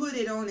mud, put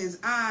it on his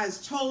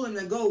eyes, told him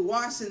to go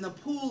wash in the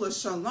pool of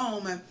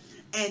Siloam,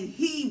 and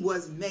he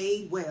was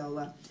made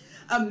well.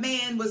 A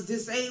man was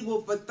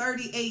disabled for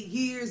 38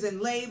 years and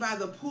lay by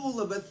the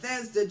pool of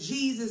Bethesda.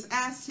 Jesus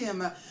asked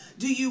him,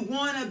 do you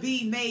want to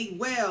be made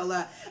well?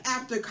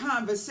 After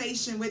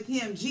conversation with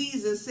him,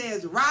 Jesus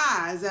says,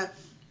 rise,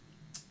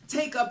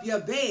 take up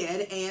your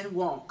bed and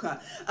walk.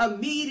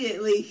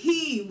 Immediately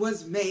he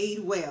was made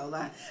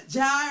well.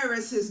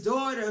 Jairus, his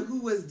daughter,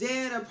 who was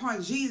dead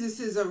upon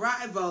Jesus'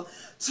 arrival,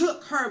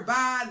 took her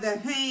by the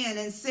hand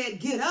and said,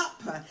 get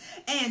up.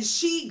 And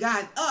she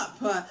got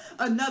up.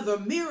 Another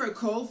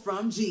miracle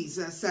from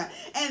Jesus.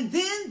 And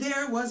then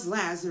there was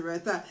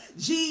Lazarus.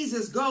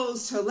 Jesus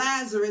goes to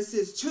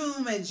Lazarus'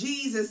 tomb, and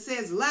Jesus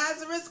says,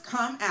 Lazarus,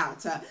 come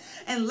out.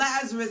 And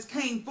Lazarus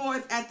came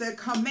forth at the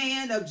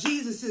command of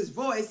Jesus'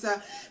 voice,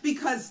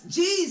 because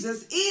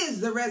Jesus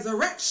is the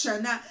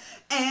resurrection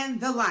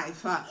and the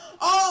life.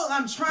 All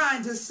I'm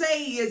trying to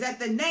say is at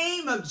the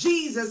name of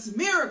Jesus,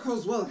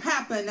 miracles will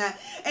happen,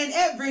 and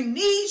every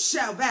knee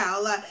shall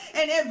bow,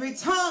 and every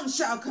tongue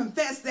shall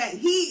confess that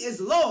he is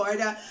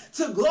Lord,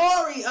 to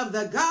glory of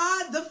the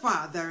God the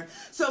Father.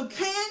 So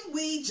can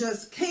we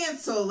just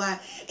cancel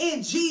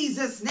in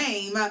Jesus'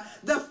 name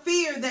the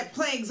fear that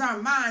plagues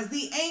our minds,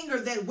 the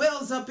anger that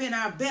wells up in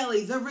our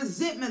bellies, the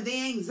resentment,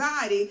 the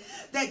anxiety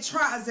that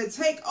tries to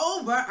take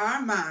over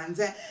our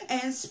minds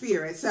and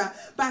spirits,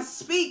 by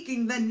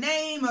speaking the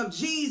name of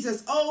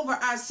Jesus over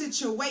our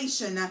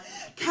situation,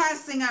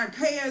 casting our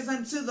cares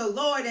unto the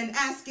Lord and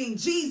asking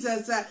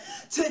Jesus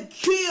to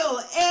kill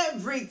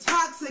every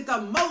toxic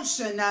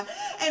emotion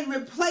and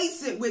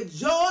replace it with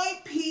joy,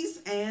 peace,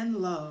 and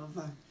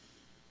love.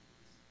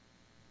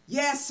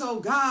 Yes,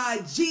 oh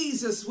God,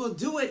 Jesus will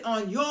do it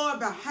on your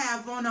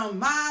behalf, on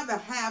my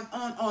behalf,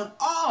 on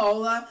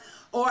all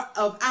or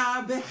of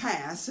our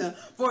behalf.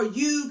 For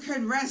you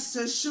can rest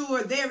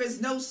assured there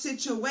is no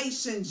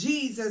situation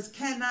Jesus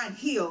cannot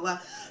heal,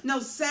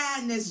 no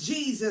sadness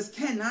Jesus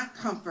cannot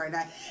comfort,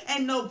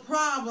 and no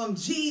problem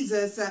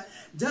Jesus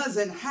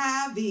doesn't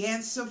have the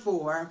answer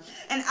for.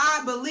 And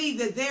I believe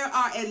that there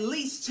are at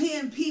least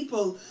 10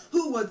 people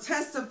who will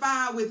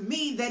testify with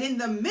me that in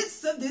the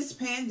midst of this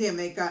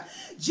pandemic,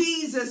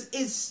 Jesus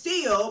is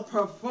still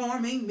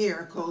performing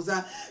miracles.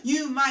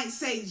 You might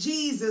say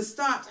Jesus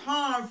stopped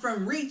harm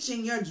from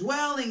reaching your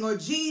dwelling, or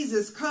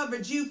Jesus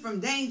covered you from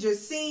danger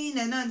seen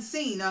and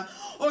unseen,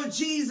 or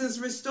Jesus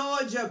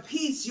restored your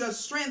peace, your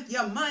strength,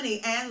 your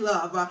money, and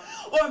love,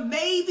 or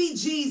maybe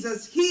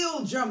Jesus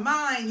healed your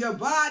mind, your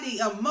body,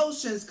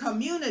 emotions,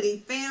 community,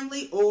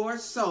 family, or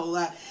soul.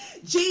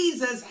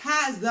 Jesus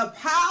has the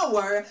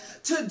power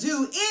to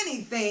do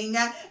anything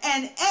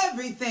and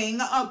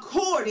everything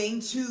according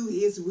to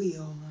his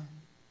will.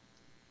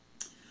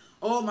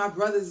 Oh, my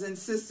brothers and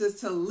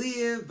sisters, to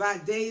live by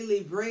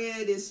daily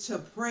bread is to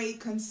pray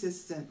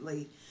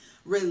consistently.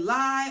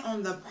 Rely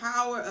on the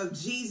power of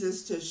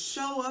Jesus to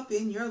show up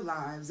in your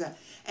lives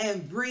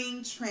and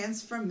bring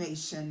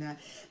transformation.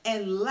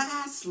 And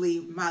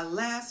lastly, my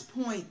last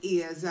point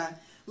is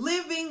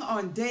living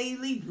on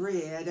daily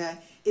bread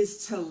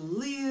is to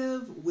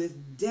live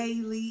with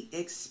daily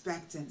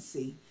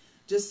expectancy.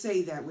 Just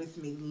say that with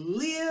me.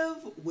 Live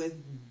with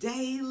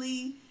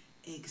daily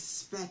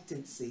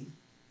expectancy.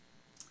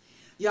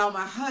 Y'all,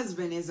 my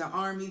husband is an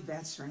Army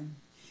veteran.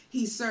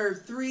 He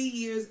served 3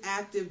 years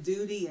active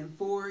duty and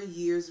 4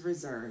 years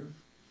reserve.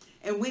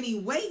 And when he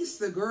wakes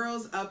the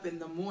girls up in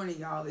the morning,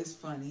 y'all, it's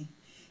funny.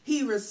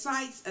 He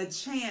recites a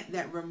chant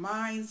that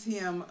reminds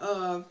him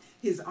of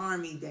his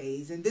Army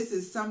days. And this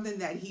is something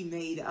that he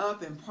made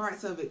up, and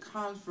parts of it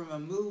comes from a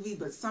movie,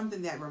 but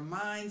something that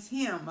reminds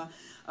him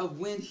of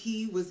when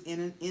he was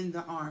in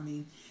the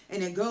Army.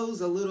 And it goes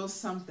a little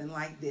something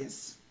like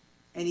this.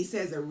 And he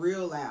says it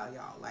real loud,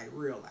 y'all, like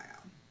real loud.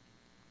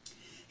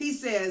 He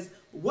says,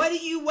 "What are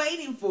you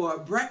waiting for?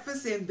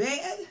 Breakfast in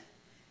bed?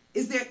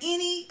 Is there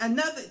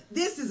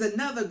this is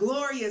another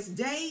glorious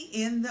day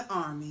in the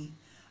Army.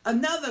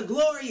 Another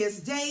glorious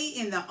day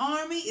in the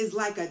Army is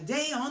like a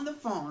day on the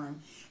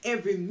farm.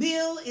 Every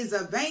meal is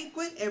a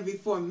banquet, every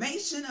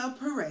formation a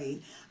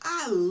parade.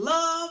 I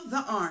love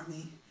the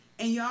Army."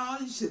 And y'all,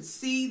 you should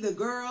see the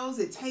girls.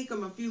 It take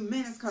them a few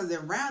minutes because they're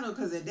rattled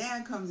because their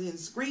dad comes in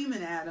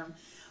screaming at them.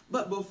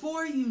 But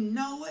before you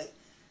know it,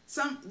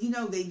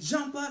 they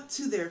jump up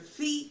to their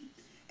feet,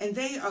 and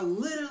they are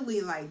literally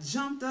like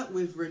jumped up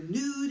with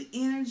renewed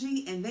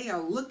energy, and they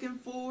are looking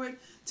forward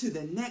to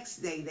the next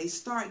day. They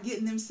start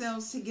getting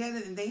themselves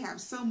together, and they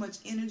have so much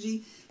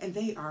energy, and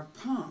they are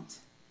pumped.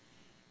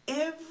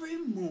 Every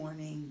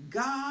morning,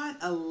 God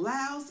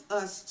allows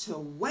us to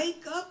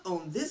wake up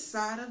on this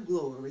side of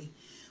glory.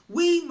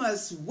 We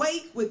must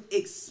wake with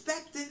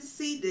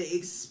expectancy to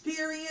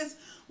experience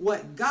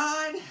what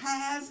God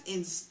has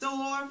in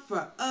store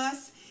for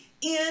us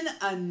in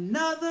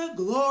another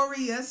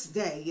glorious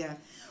day.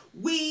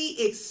 We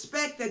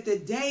expect that the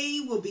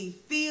day will be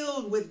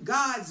filled with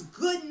God's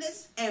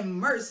goodness and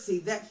mercy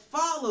that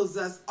follows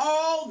us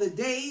all the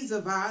days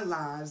of our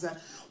lives.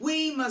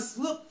 We must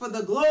look for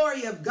the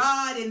glory of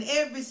God in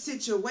every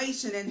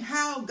situation and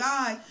how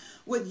God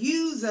would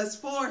use us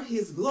for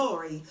his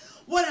glory.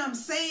 What I'm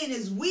saying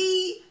is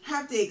we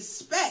have to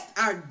expect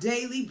our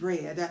daily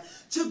bread,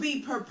 to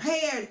be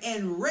prepared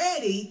and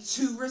ready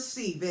to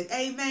receive it.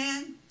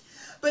 Amen.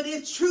 But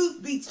if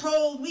truth be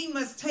told, we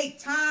must take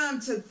time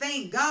to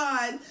thank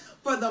God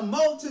for the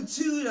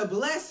multitude of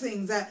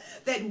blessings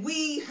that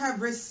we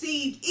have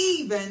received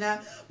even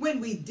when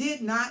we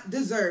did not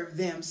deserve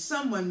them.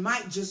 Someone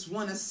might just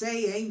want to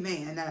say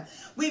amen.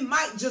 We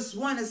might just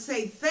want to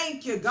say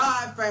thank you,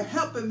 God, for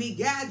helping me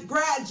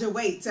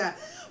graduate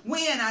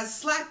when I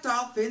slacked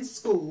off in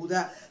school.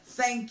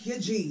 Thank you,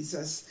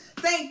 Jesus.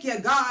 Thank you,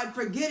 God,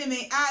 for getting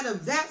me out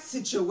of that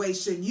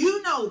situation.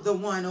 You know the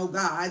one, oh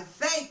God.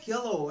 Thank you,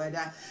 Lord.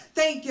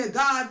 Thank you,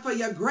 God, for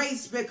your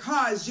grace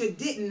because you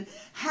didn't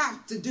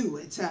have to do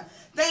it.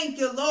 Thank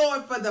you,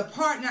 Lord, for the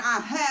partner I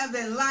have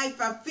in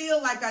life. I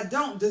feel like I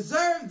don't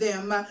deserve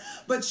them,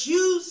 but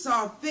you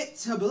saw fit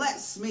to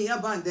bless me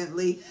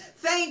abundantly.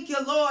 Thank you,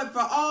 Lord,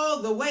 for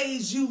all the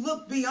ways you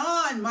looked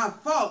beyond my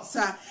faults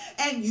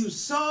and you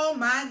saw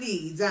my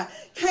needs.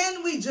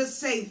 Can we just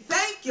say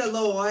thank you,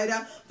 Lord,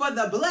 for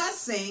the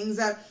blessings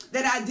that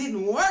I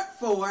didn't work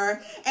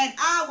for, and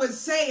I would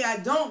say I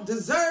don't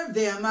deserve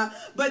them,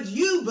 but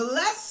you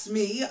bless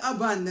me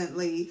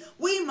abundantly.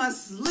 We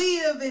must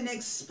live in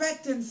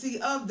expectancy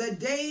of the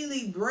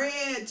daily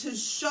bread to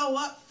show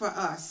up for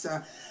us.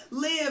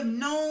 Live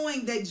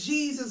knowing that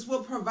Jesus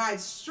will provide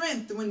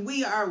strength when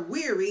we are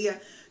weary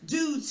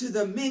due to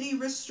the many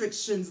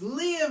restrictions.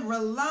 Live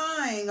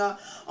relying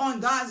on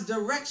God's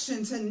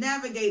direction to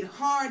navigate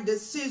hard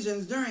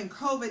decisions during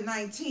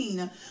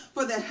COVID-19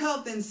 for the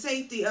health and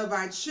safety of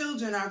our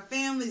children, our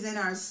families, and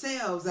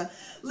ourselves.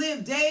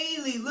 Live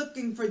daily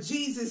looking for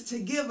Jesus to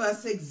give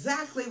us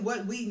exactly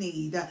what we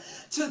need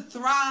to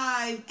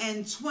thrive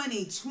in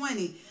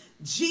 2020.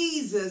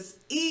 Jesus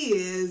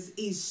is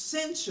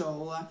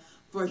essential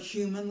for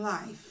human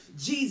life.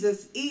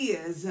 Jesus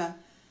is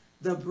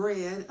the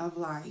bread of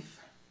life.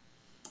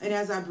 And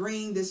as I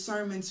bring this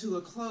sermon to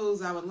a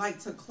close, I would like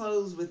to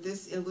close with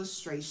this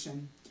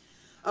illustration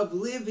of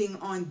living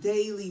on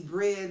daily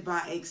bread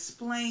by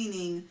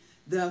explaining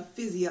the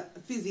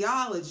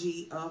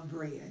physiology of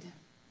bread.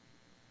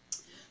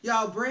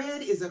 Y'all,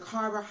 bread is a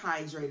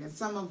carbohydrate, and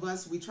some of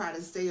us, we try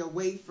to stay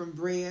away from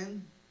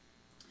bread.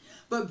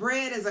 But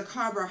bread as a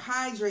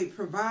carbohydrate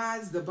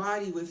provides the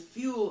body with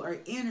fuel or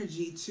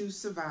energy to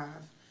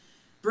survive.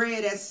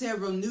 Bread has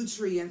several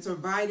nutrients or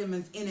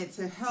vitamins in it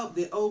to help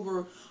the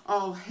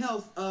overall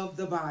health of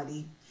the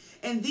body.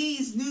 And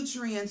these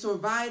nutrients or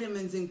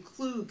vitamins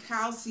include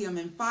calcium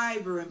and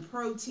fiber and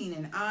protein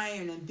and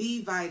iron and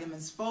B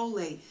vitamins,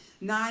 folate,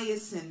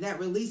 niacin that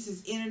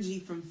releases energy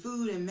from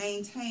food and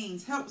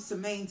helps to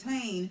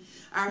maintain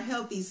our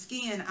healthy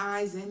skin,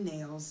 eyes, and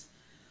nails.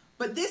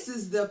 But this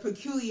is the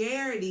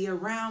peculiarity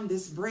around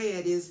this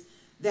bread is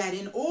that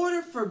in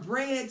order for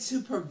bread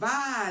to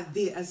provide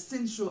the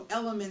essential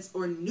elements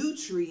or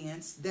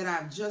nutrients that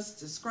I've just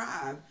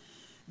described,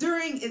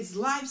 during its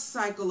life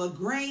cycle, a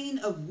grain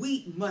of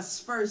wheat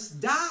must first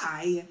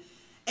die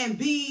and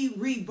be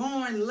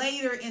reborn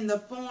later in the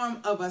form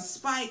of a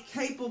spike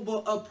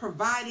capable of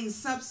providing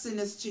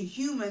sustenance to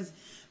humans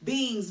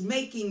beings,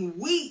 making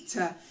wheat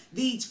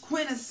the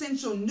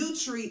quintessential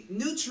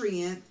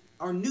nutrient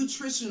or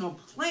nutritional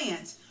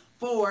plant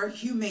for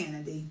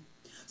humanity.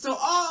 So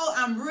all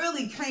I'm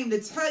really came to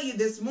tell you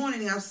this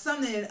morning, I'm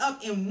summing it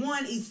up in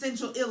one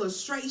essential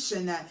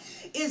illustration,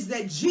 is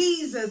that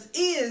Jesus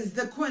is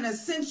the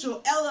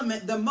quintessential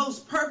element, the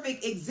most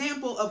perfect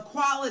example of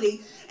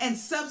quality and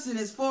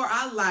substance for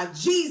our life.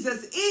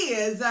 Jesus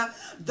is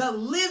the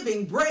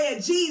living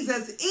bread.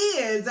 Jesus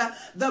is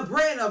the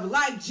bread of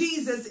life.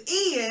 Jesus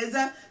is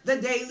the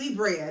daily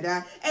bread.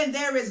 And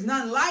there is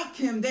none like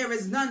him. There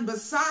is none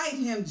beside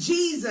him.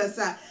 Jesus,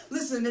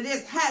 listen to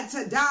this, had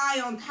to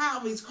die on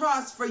Calvary's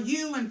cross for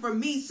you and for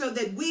me so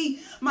that we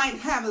might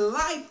have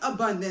life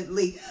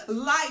abundantly,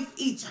 life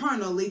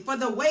eternally. For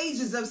the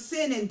wages of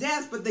sin and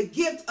death, but the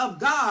gift of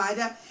God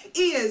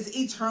is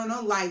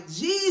eternal life.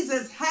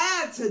 Jesus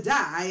had to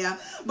die,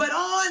 but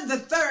on the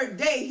third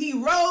day he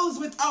rose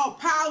with all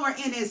power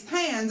in his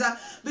hands,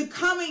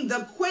 becoming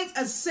the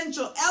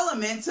quintessential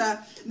element,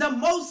 the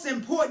most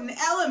important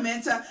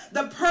element,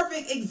 the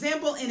perfect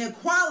example in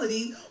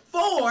equality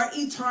for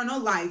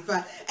eternal life.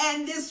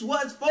 And this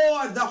was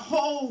for the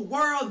whole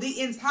world,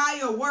 the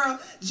entire world.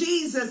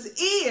 Jesus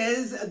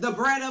is the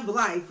bread of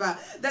life,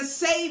 the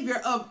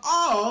savior of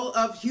all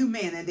of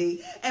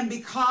humanity. And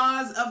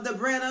because of the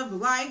bread of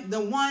life, the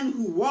one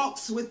who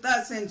walks with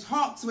us and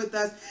talks with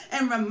us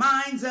and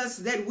reminds us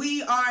that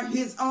we are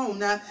his own,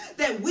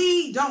 that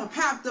we don't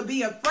have to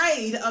be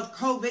afraid of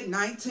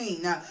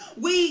COVID-19.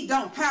 We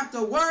don't have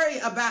to worry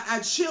about our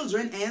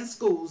children and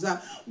schools.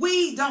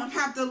 We don't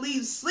have to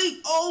leave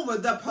sleep over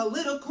the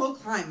political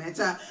climate.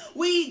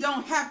 We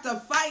don't have to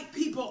fight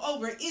people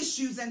over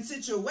issues and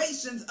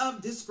situations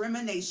of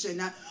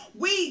discrimination.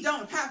 We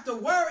don't have to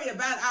worry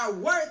about our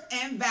worth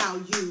and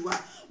value.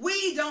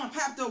 We don't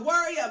have to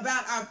worry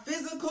about our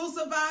physical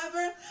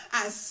survival,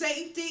 our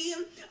safety,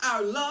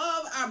 our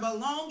love, our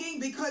belonging,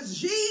 because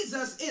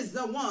Jesus is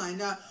the one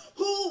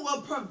who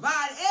will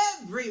provide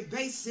every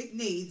basic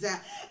needs.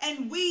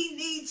 And we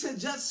need to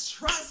just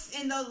trust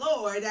in the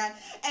Lord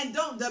and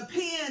don't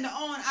depend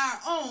on our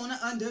own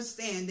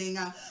understanding.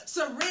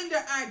 Surrender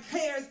our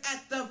cares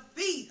at the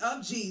feet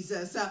of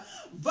Jesus.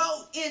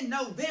 Vote in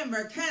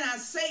November. Can I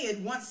say it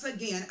once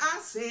again? I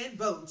said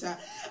vote.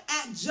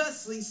 Act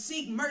justly,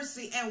 seek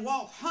mercy, and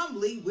walk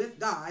humbly with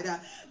God.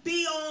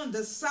 Be on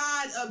the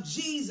side of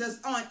Jesus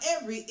on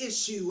every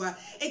issue,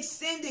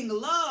 extending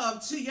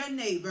love to your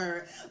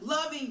neighbor,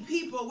 loving loving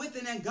people with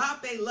an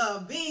agape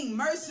love, being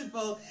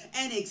merciful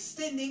and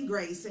extending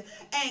grace.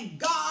 And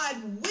God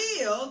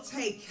will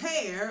take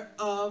care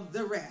of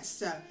the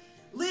rest.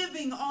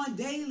 Living on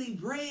daily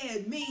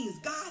bread means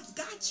God's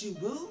got you,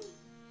 boo.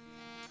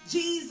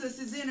 Jesus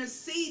is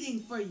interceding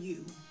for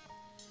you,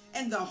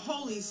 and the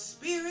Holy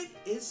Spirit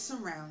is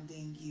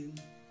surrounding you.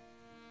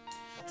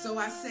 So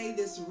I say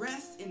this: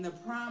 rest in the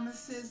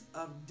promises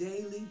of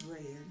daily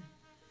bread.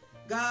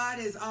 God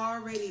has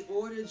already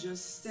ordered your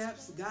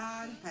steps.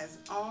 God has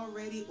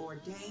already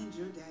ordained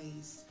your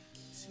days.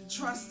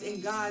 Trust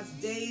in God's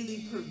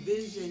daily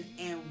provision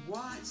and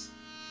watch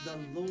the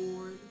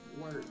Lord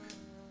work.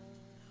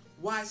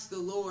 Watch the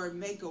Lord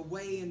make a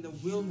way in the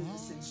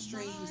wilderness and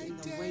streams in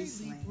the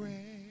wasteland.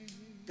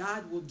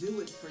 God will do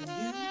it for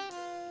you,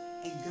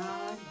 and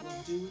God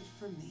will do it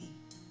for me.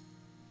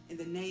 In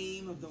the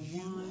name of the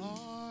one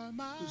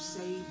who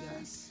saved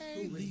us,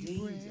 who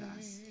redeemed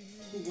us,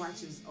 who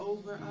watches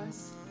over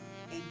us,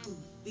 and who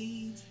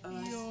feeds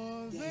us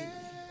daily.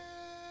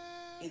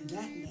 In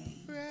that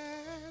name,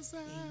 amen.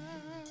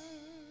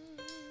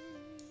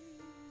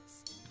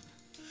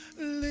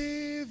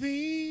 Living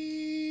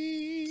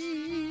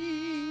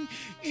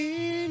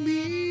in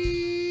me,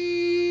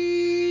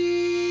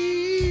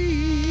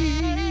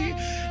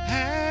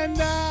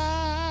 and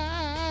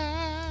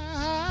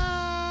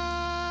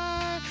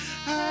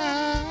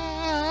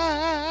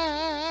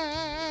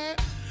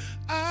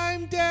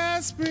I'm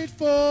desperate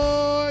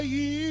for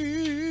you.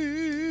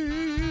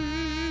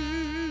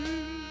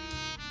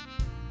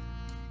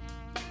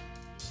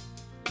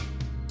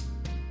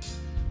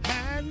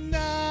 And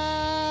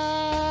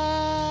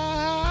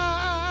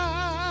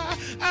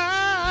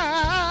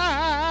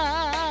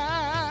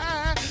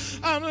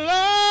I'm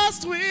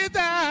lost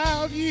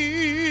without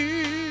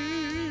you.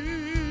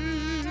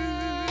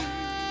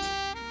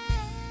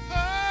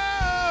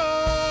 Oh,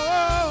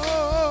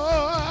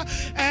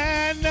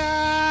 and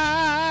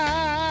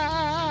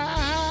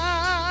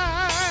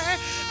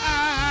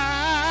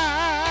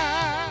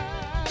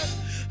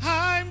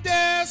I'm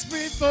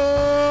desperate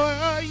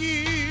for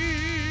you.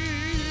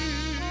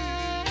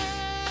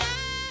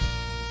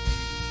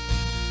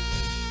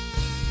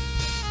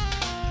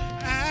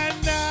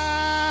 And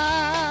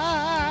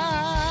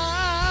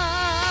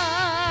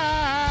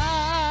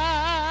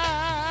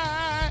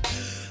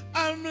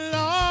I'm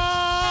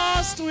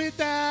lost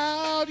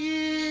without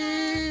you.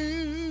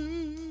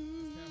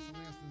 Pastor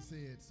Langston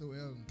said so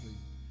eloquently.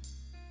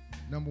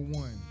 Number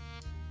one,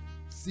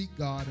 seek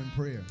God in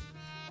prayer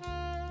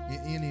in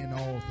any and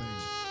all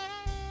things.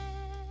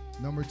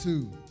 Number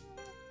two,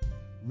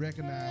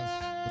 recognize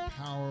the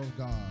power of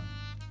God.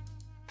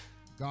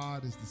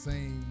 God is the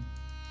same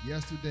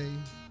yesterday,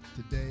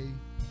 today,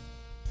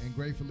 and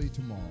gratefully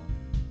tomorrow.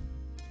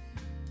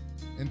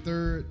 And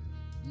third,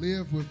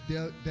 live with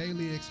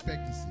daily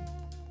expectancy.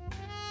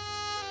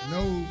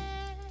 Know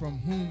from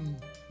whom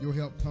your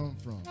help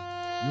comes from,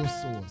 your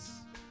source.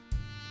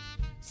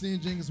 Seeing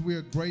Jenkins, we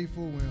are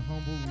grateful and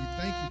humble. We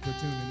thank you for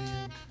tuning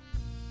in.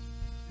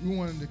 We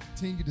wanted to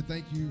continue to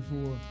thank you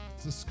for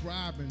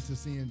subscribing to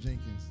Seeing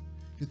Jenkins.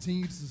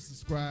 Continue to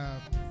subscribe,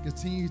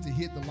 continue to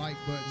hit the like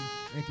button,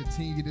 and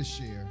continue to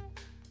share.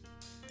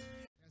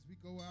 As we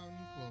go out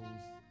and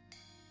close,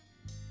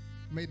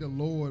 may the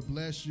Lord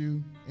bless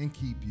you and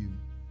keep you.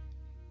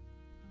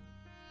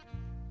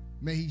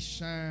 May he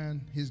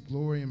shine his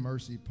glory and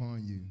mercy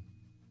upon you.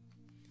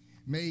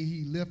 May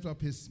he lift up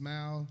his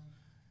smile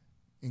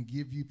and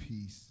give you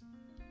peace.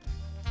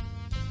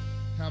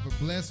 Have a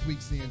blessed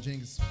week, Seeing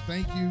Jenkins.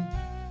 Thank you,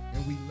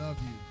 and we love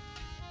you.